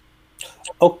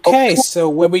 Okay, so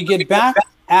when we get back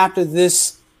after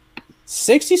this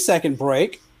 60-second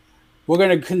break, we're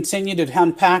going to continue to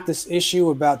unpack this issue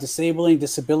about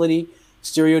disability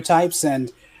stereotypes,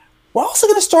 and we're also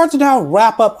going to start to now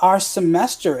wrap up our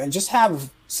semester and just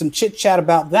have some chit chat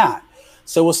about that.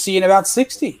 So we'll see you in about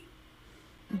 60.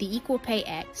 The Equal Pay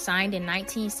Act, signed in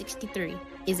 1963,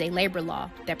 is a labor law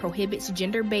that prohibits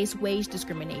gender-based wage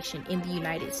discrimination in the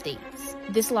United States.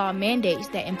 This law mandates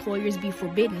that employers be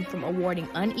forbidden from awarding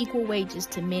unequal wages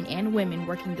to men and women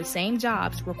working the same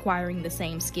jobs requiring the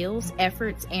same skills,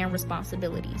 efforts, and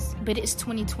responsibilities. But it's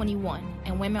 2021,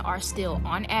 and women are still,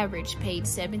 on average, paid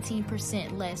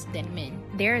 17% less than men.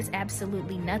 There is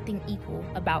absolutely nothing equal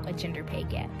about a gender pay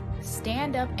gap.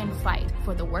 Stand up and fight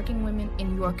for the working women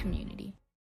in your community.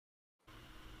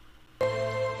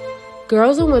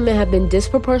 Girls and women have been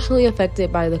disproportionately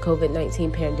affected by the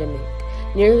COVID-19 pandemic.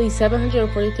 Nearly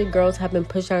 743 girls have been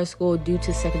pushed out of school due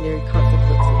to secondary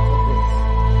consequences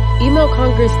of this. Email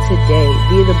Congress today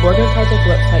via the Border Project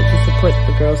website to support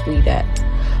the Girls Lead Act.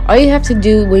 All you have to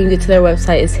do when you get to their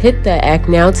website is hit the Act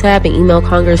Now tab and email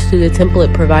Congress through the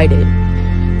template provided.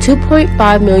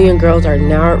 2.5 million girls are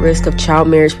now at risk of child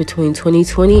marriage between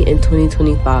 2020 and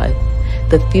 2025.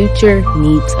 The future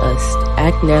needs us.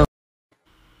 Act now.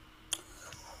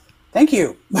 Thank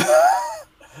you.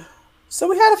 So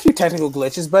we had a few technical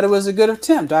glitches, but it was a good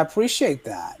attempt. I appreciate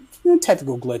that.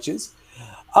 Technical glitches.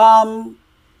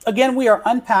 Again, we are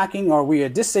unpacking, or we are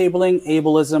disabling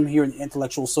ableism here in the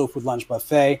Intellectual Soul Food Lunch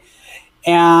Buffet.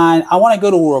 And I want to go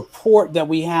to a report that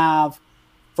we have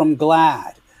from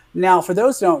GLAAD. Now, for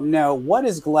those who don't know, what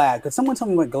is GLAAD? Could someone tell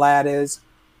me what GLAAD is?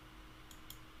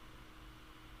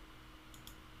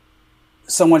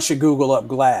 Someone should Google up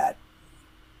GLAAD.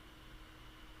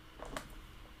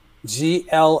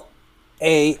 GLAAD.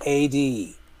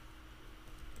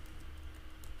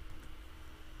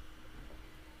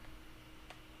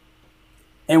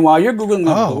 And while you're Googling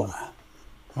up,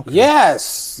 okay.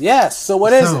 Yes. So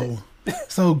what is it?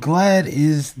 So GLAAD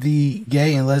is the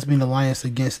Gay and Lesbian Alliance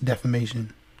Against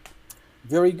Defamation.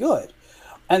 Very good.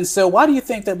 And so why do you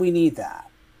think that we need that?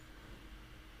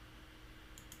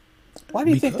 Why do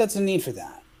you think that's a need for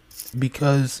that?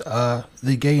 Because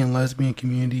the gay and lesbian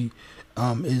community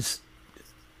is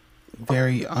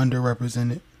very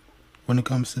underrepresented when it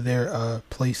comes to their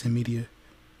place in media.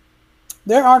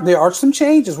 There are some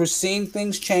changes. We're seeing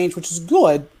things change, which is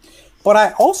good. But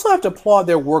I also have to applaud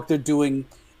their work they're doing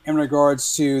in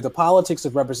regards to the politics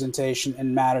of representation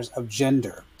and matters of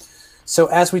gender. So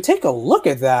as we take a look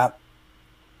at that,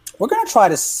 we're going to try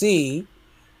to see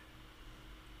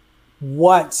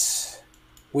what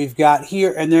we've got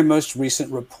here in their most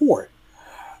recent report.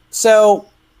 So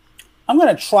I'm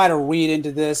going to try to read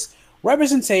into this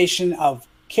representation of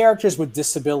characters with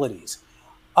disabilities.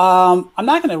 I'm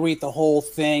not going to read the whole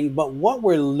thing, but what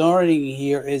we're learning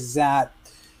here is that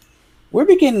we're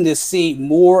beginning to see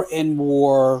more and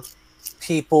more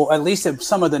people, at least at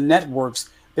some of the networks,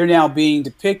 they're now being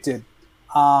depicted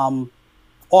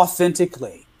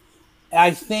authentically.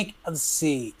 I think, let's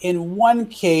see, in one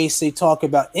case, they talk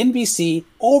about NBC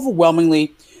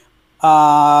overwhelmingly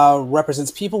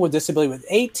represents people with disability with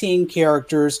 18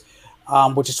 characters,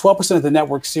 which is 12% of the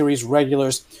network series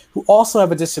regulars who also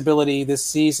have a disability this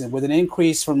season, with an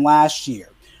increase from last year.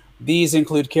 These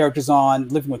include characters on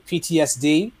living with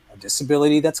PTSD, a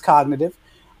disability that's cognitive,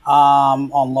 on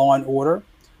Law and Order.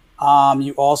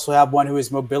 You also have one who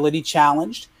is mobility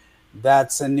challenged.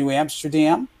 That's in New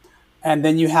Amsterdam. And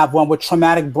then you have one with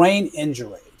traumatic brain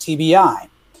injury, TBI.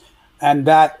 And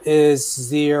that is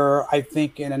there, I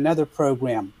think, in another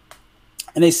program.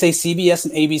 And they say CBS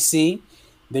and ABC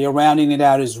They are rounding it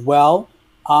out as well.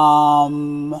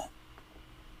 On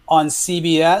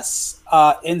CBS,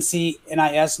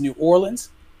 NCNIS New Orleans,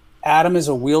 Adam is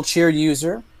a wheelchair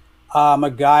user.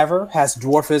 MacGyver has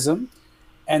dwarfism.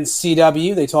 And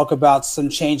CW, they talk about some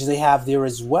changes they have there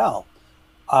as well.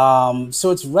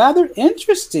 So it's rather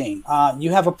interesting.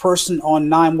 You have a person on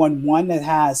 911 that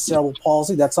has cerebral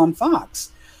palsy. That's on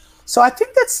Fox. So I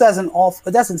think that says it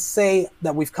doesn't say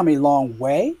that we've come a long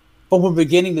way, but we're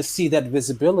beginning to see that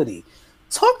visibility.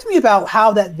 Talk to me about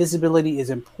how that visibility is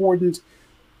important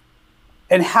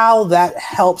and how that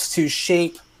helps to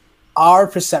shape our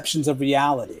perceptions of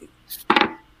reality.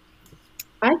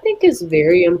 I think it's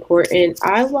very important.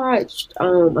 I watched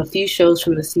a few shows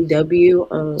from the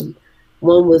CW.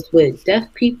 One was with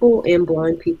deaf people and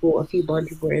blind people. A few blind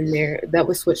people were in there. That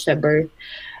was Switched at Birth.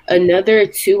 Another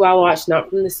two I watched, not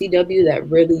from the CW, that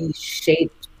really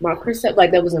shaped my perception,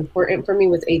 like that was important for me,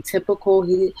 was Atypical.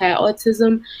 He had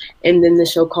autism. And then the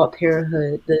show called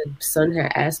Parenthood, the son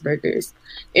had Asperger's.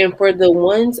 And for the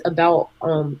ones about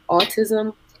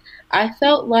autism, I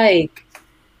felt like,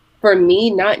 for me,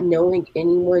 not knowing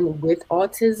anyone with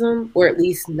autism, or at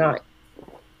least not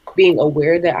being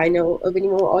aware that I know of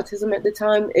anyone with autism at the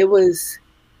time, it was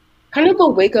kind of a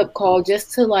wake-up call,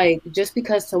 just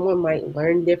because someone might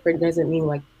learn different doesn't mean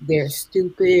like they're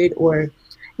stupid or,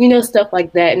 stuff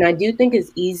like that. And I do think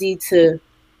it's easy to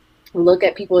look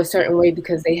at people a certain way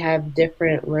because they have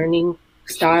different learning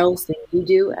styles than you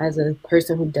do as a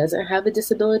person who doesn't have a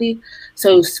disability.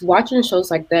 So watching shows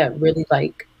like that really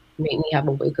made me have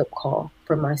a wake-up call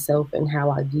for myself and how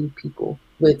I view people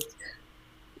with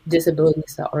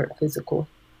disabilities that aren't physical,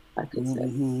 I could say.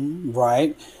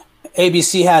 Right.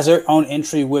 ABC has their own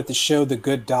entry with the show The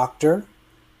Good Doctor.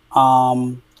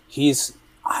 I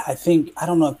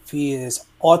don't know if he is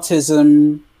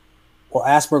autism or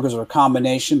Asperger's or a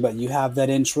combination, but you have that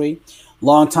entry.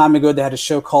 Long time ago, they had a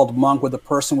show called Monk where the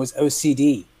person was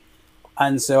OCD.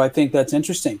 And so I think that's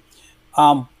interesting.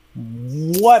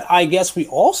 What I guess we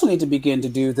also need to begin to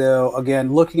do, though,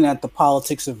 again, looking at the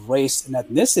politics of race and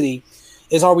ethnicity,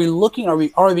 is are we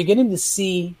beginning to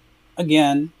see,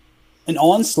 again, an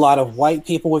onslaught of white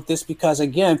people with this? Because,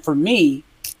 again, for me,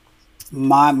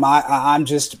 I'm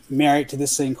just married to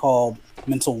this thing called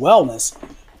mental wellness.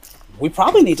 We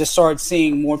probably need to start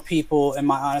seeing more people, in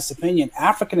my honest opinion,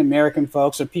 African-American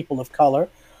folks or people of color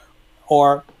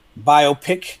or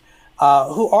biopic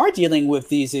who are dealing with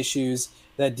these issues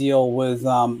that deal with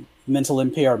mental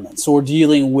impairments or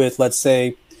dealing with, let's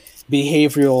say,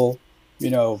 behavioral,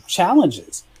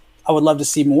 challenges. I would love to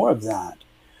see more of that.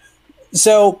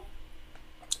 So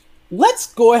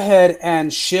let's go ahead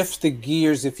and shift the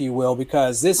gears, if you will,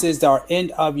 because this is our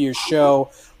end of your show.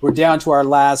 We're down to our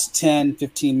last 10,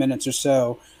 15 minutes or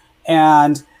so.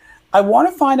 And I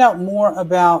want to find out more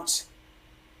about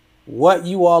what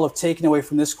you all have taken away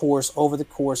from this course over the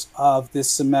course of this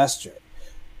semester.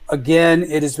 Again,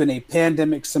 it has been a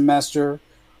pandemic semester.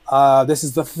 This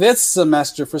is the 5th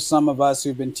semester for some of us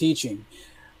who've been teaching.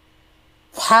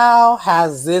 How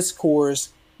has this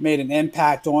course made an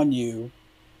impact on you?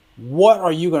 What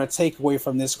are you going to take away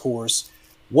from this course?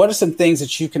 What are some things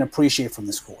that you can appreciate from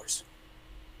this course?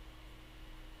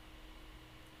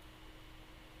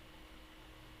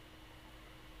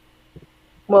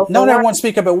 Well, not everyone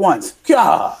speak up at once.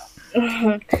 God.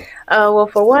 Well,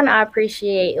 for one, I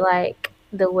appreciate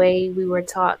the way we were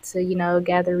taught to,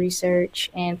 gather research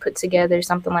and put together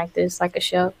something like this, like a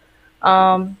show.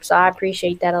 So I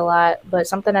appreciate that a lot. But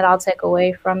something that I'll take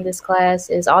away from this class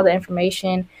is all the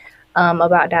information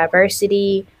about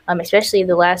diversity, especially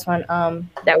the last one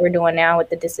that we're doing now with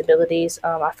the disabilities.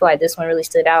 I feel like this one really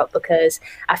stood out because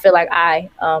I feel like I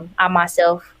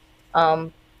myself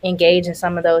engage in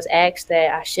some of those acts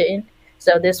that I shouldn't.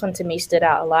 So this one to me stood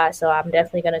out a lot. So I'm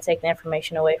definitely going to take the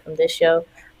information away from this show.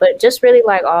 But just really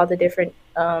all the different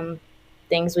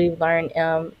things we've learned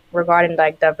regarding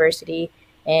diversity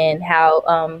and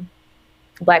how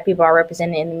Black people are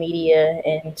represented in the media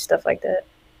and stuff like that.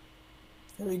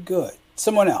 Very good.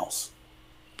 Someone else.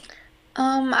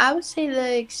 I would say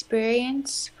the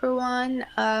experience for one.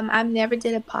 I've never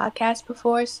did a podcast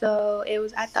before, so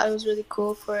I thought it was really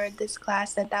cool for this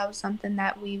class that was something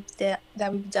that we've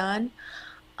done.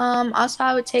 Also,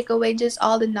 I would take away just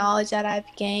all the knowledge that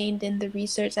I've gained and the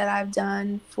research that I've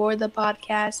done for the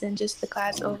podcast and just the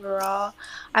class overall.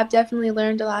 I've definitely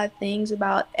learned a lot of things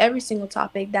about every single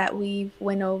topic that we've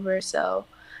went over, so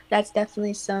that's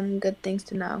definitely some good things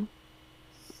to know.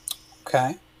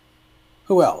 Okay.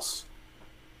 Who else?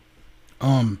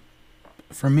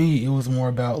 For me, it was more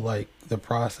about the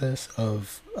process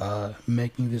of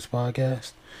making this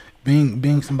podcast.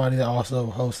 Being somebody that also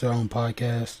hosts their own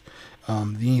podcast,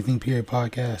 The Anything Period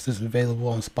podcast is available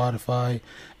on Spotify,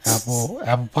 Apple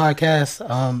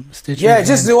Podcasts, Stitcher. Yeah,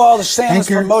 just do all the shameless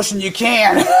Anchor, promotion you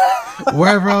can.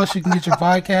 wherever else you can get your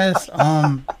podcast.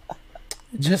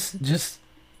 Just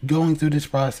going through this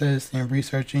process and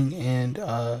researching and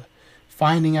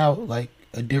finding out like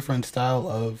a different style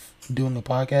of doing a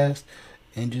podcast,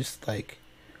 and just like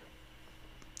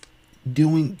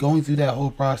going through that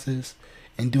whole process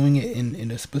and doing it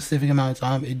in a specific amount of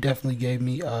time. It definitely gave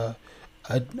me a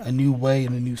new way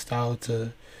and a new style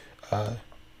to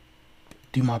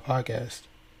do my podcast.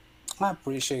 I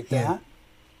appreciate that. Yeah.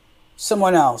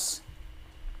 Someone else.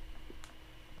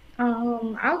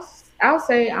 I'll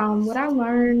say what I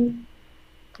learned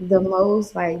the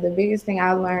most, like the biggest thing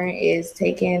I learned is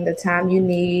taking the time you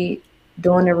need,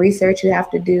 doing the research you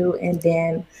have to do, and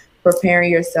then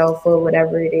preparing yourself for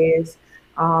whatever it is.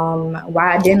 While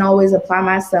I didn't always apply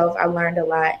myself, I learned a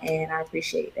lot, and I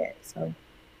appreciate that. So,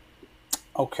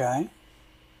 okay,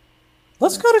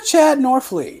 let's go to Chad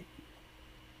Norfleet.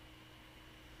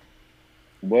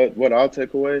 What I'll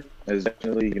take away is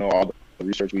definitely all the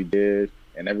research we did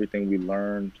and everything we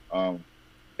learned, and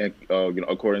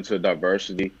according to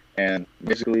diversity, and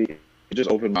basically it just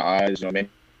opened my eyes, made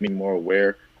me more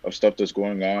aware of stuff that's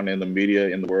going on in the media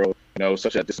in the world,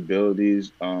 such as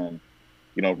disabilities.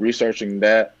 Researching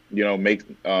that, make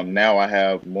now I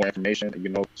have more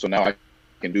information, so now I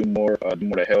can do more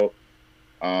to help,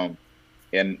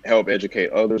 and help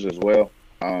educate others as well.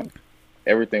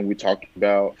 Everything we talked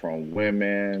about, from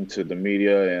women to the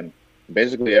media, and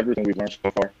basically everything we've learned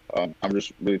so far. I'm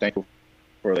just really thankful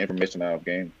for the information that I've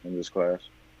gained in this class.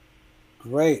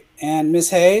 Great. And Ms.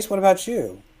 Hayes, what about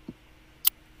you?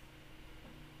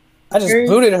 I just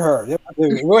booted her.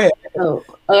 Go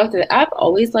ahead. I've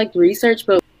always liked research,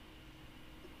 but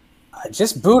I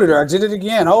just booted her. I did it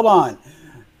again. Hold on.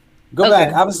 Go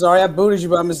back. I'm sorry. I booted you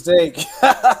by mistake.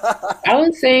 I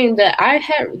was saying that I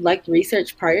had liked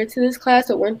research prior to this class,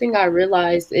 but one thing I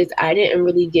realized is I didn't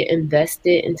really get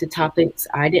invested into topics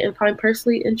I didn't find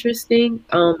personally interesting.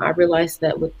 I realized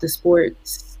that with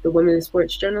the women in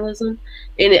sports journalism,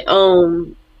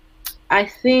 and I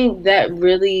think that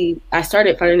really, I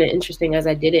started finding it interesting as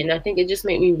I did it, and I think it just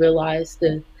made me realize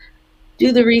to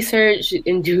do the research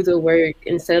and do the work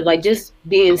instead of like just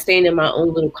staying in my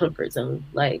own little comfort zone.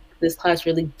 Like this class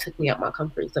really took me out my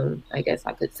comfort zone, I guess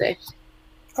I could say.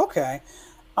 Okay.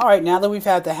 All right. Now that we've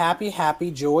had the happy,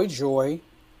 joy,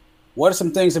 what are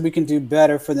some things that we can do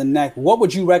better for the next? What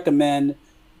would you recommend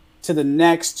to the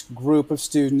next group of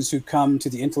students who come to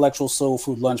the Intellectual Soul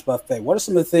Food Lunch Buffet? What are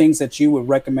some of the things that you would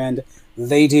recommend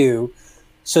they do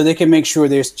so they can make sure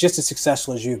they're just as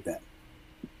successful as you've been?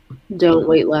 Don't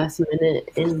wait last minute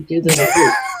and do the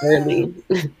work early.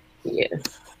 Yeah.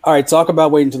 All right. Talk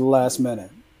about waiting to the last minute.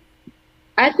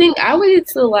 I think I waited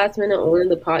to the last minute on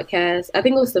the podcast. I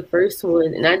think it was the first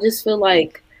one. And I just feel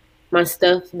like my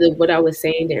stuff, what I was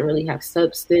saying didn't really have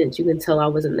substance. You can tell I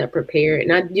wasn't that prepared.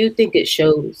 And I do think it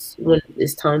shows when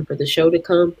it's time for the show to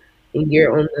come and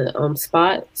you're on the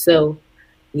spot. So,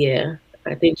 yeah,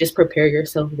 I think just prepare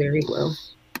yourself very well.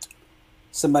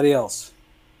 Somebody else.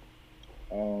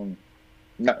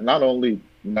 Not only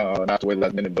not to wait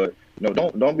last minute, but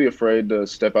don't be afraid to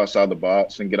step outside the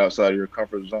box and get outside of your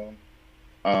comfort zone.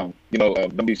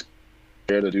 Don't be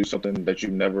scared to do something that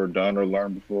you've never done or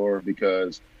learned before,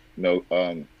 because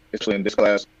especially in this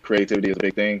class, creativity is a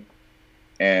big thing,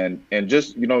 and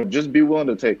just be willing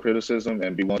to take criticism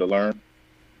and be willing to learn.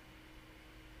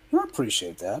 I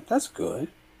appreciate that. That's good.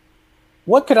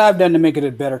 What could I have done to make it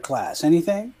a better class?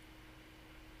 Anything?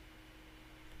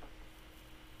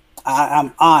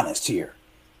 I'm honest here.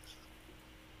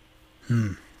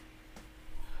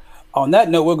 On that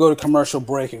note, we'll go to commercial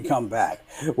break and come back.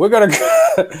 We're gonna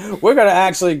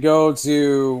actually go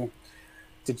to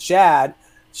Chad.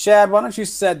 Chad, why don't you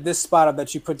set this spot up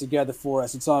that you put together for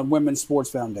us? It's on Women's Sports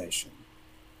Foundation.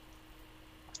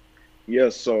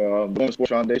 Yes, so the Women's Sports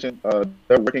Foundation,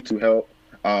 they're working to help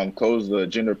close the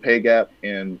gender pay gap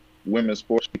in women's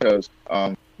sports, because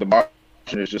the margin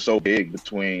is just so big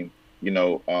between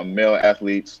male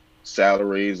athletes'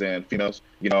 salaries and females.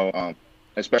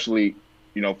 Especially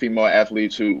female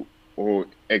athletes who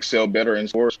excel better in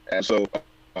sports. And so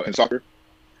in soccer,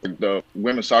 the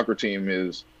women's soccer team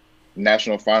is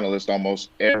national finalists almost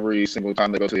every single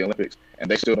time they go to the Olympics,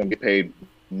 and they still don't get paid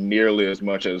nearly as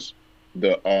much as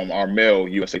our male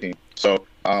USA team. So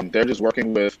they're just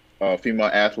working with female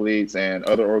athletes and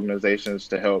other organizations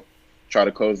to help try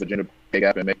to close the gender pay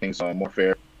gap and make things more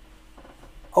fair.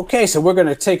 Okay, so we're going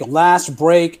to take a last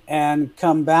break and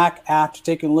come back after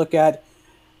taking a look at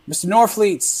Mr.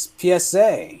 Norfleet's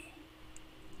PSA.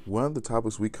 One of the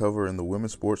topics we cover in the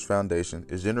Women's Sports Foundation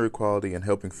is gender equality and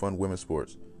helping fund women's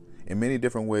sports. In many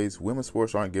different ways, women's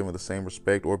sports aren't given the same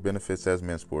respect or benefits as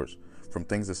men's sports, from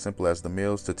things as simple as the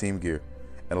meals to team gear,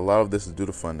 and a lot of this is due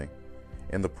to funding.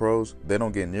 In the pros, they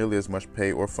don't get nearly as much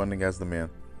pay or funding as the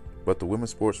men, but the Women's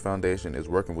Sports Foundation is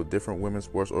working with different women's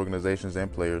sports organizations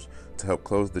and players to help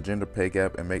close the gender pay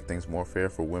gap and make things more fair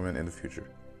for women in the future.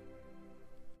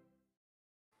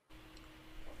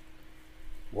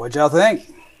 What'd y'all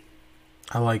think?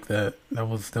 I like that. That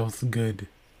was good.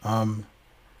 I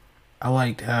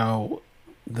liked how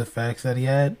the facts that he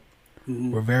had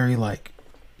were very like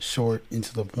short and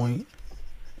to the point,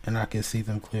 and I can see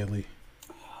them clearly.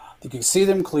 You can see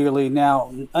them clearly.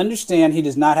 Now, understand he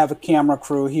does not have a camera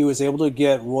crew. He was able to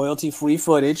get royalty-free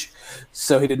footage,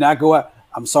 so he did not go out.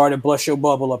 I'm sorry to bust your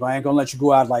bubble up. I ain't going to let you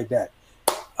go out like that.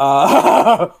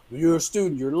 You're a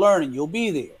student. You're learning. You'll be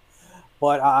there.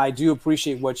 But I do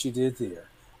appreciate what you did there.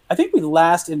 I think we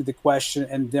last ended the question,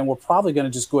 and then we're probably going to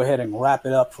just go ahead and wrap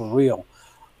it up for real.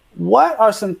 What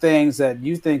are some things that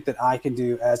you think that I can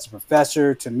do as a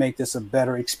professor to make this a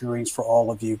better experience for all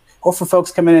of you, or for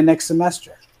folks coming in next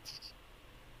semester?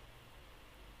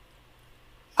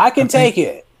 I can take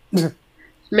it.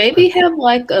 Maybe have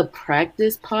like a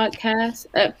practice podcast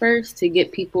at first to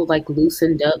get people like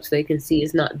loosened up so they can see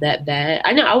it's not that bad.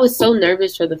 I know I was so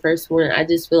nervous for the first one. I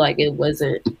just feel like it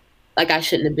wasn't, like I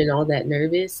shouldn't have been all that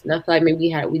nervous. And I feel like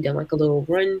maybe we done like a little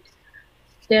run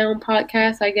down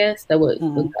podcast, I guess, that would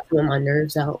got some of my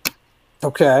nerves out.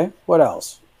 Okay. What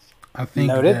else? I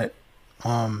think that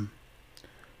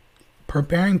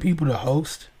preparing people to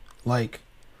host, like,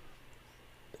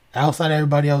 outside of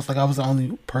everybody else, like I was the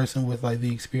only person with like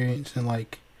the experience and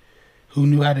like who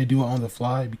knew how to do it on the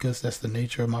fly, because that's the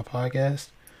nature of my podcast.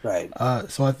 Right.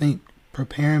 So I think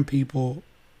preparing people,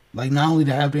 like not only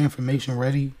to have the information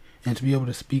ready and to be able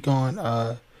to speak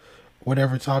on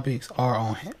whatever topics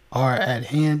are at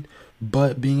hand,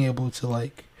 but being able to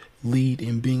like lead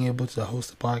and being able to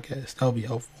host a podcast, that'll be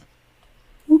helpful.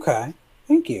 Okay.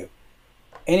 Thank you.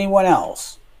 Anyone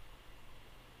else?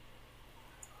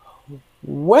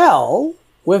 Well,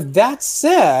 with that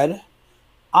said,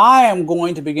 I am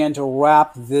going to begin to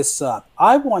wrap this up.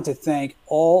 I want to thank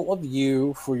all of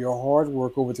you for your hard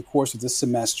work over the course of this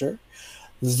semester.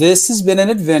 This has been an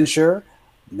adventure.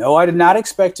 No, I did not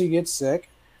expect to get sick,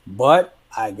 but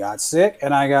I got sick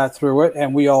and I got through it,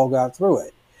 and we all got through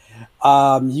it.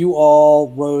 You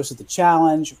all rose to the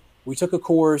challenge. We took a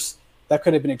course that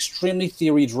could have been extremely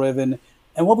theory-driven.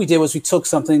 And what we did was we took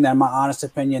something that, in my honest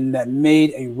opinion, that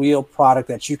made a real product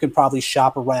that you can probably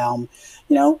shop around,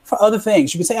 you know, for other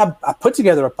things. You can say, I put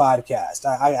together a podcast.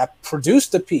 I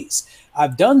produced a piece.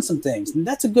 I've done some things, and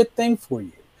that's a good thing for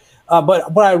you.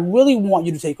 But what I really want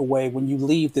you to take away when you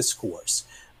leave this course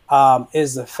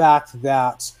is the fact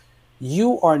that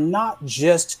you are not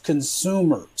just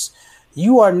consumers.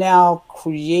 You are now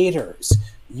creators.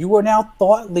 You are now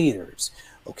thought leaders.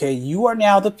 Okay, you are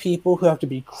now the people who have to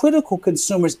be critical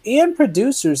consumers and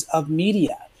producers of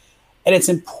media. And it's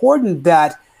important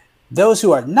that those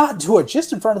who are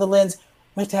just in front of the lens,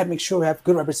 we have to make sure we have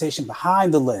good representation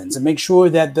behind the lens, and make sure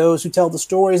that those who tell the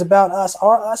stories about us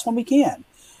are us when we can,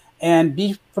 and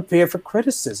be prepared for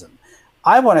criticism.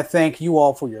 I want to thank you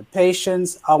all for your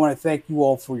patience. I want to thank you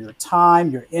all for your time,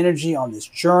 your energy on this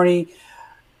journey.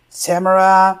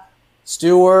 Tamara,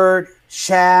 Stuart,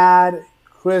 Chad,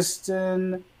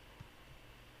 Christian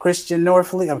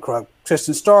Norfleet,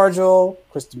 Tristan Stargell,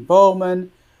 Kristen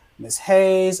Bowman, Ms.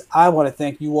 Hayes. I want to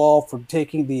thank you all for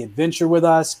taking the adventure with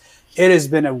us. It has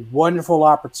been a wonderful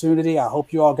opportunity. I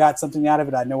hope you all got something out of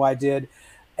it. I know I did.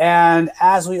 And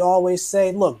as we always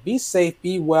say, look, be safe,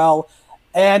 be well,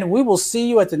 and we will see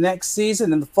you at the next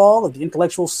season in the fall of the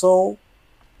Intellectual Soul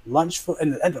Lunch. I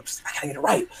gotta get it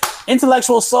right.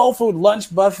 Intellectual Soul Food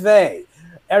Lunch Buffet.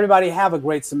 Everybody have a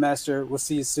great semester. We'll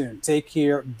see you soon. Take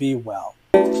care. Be well.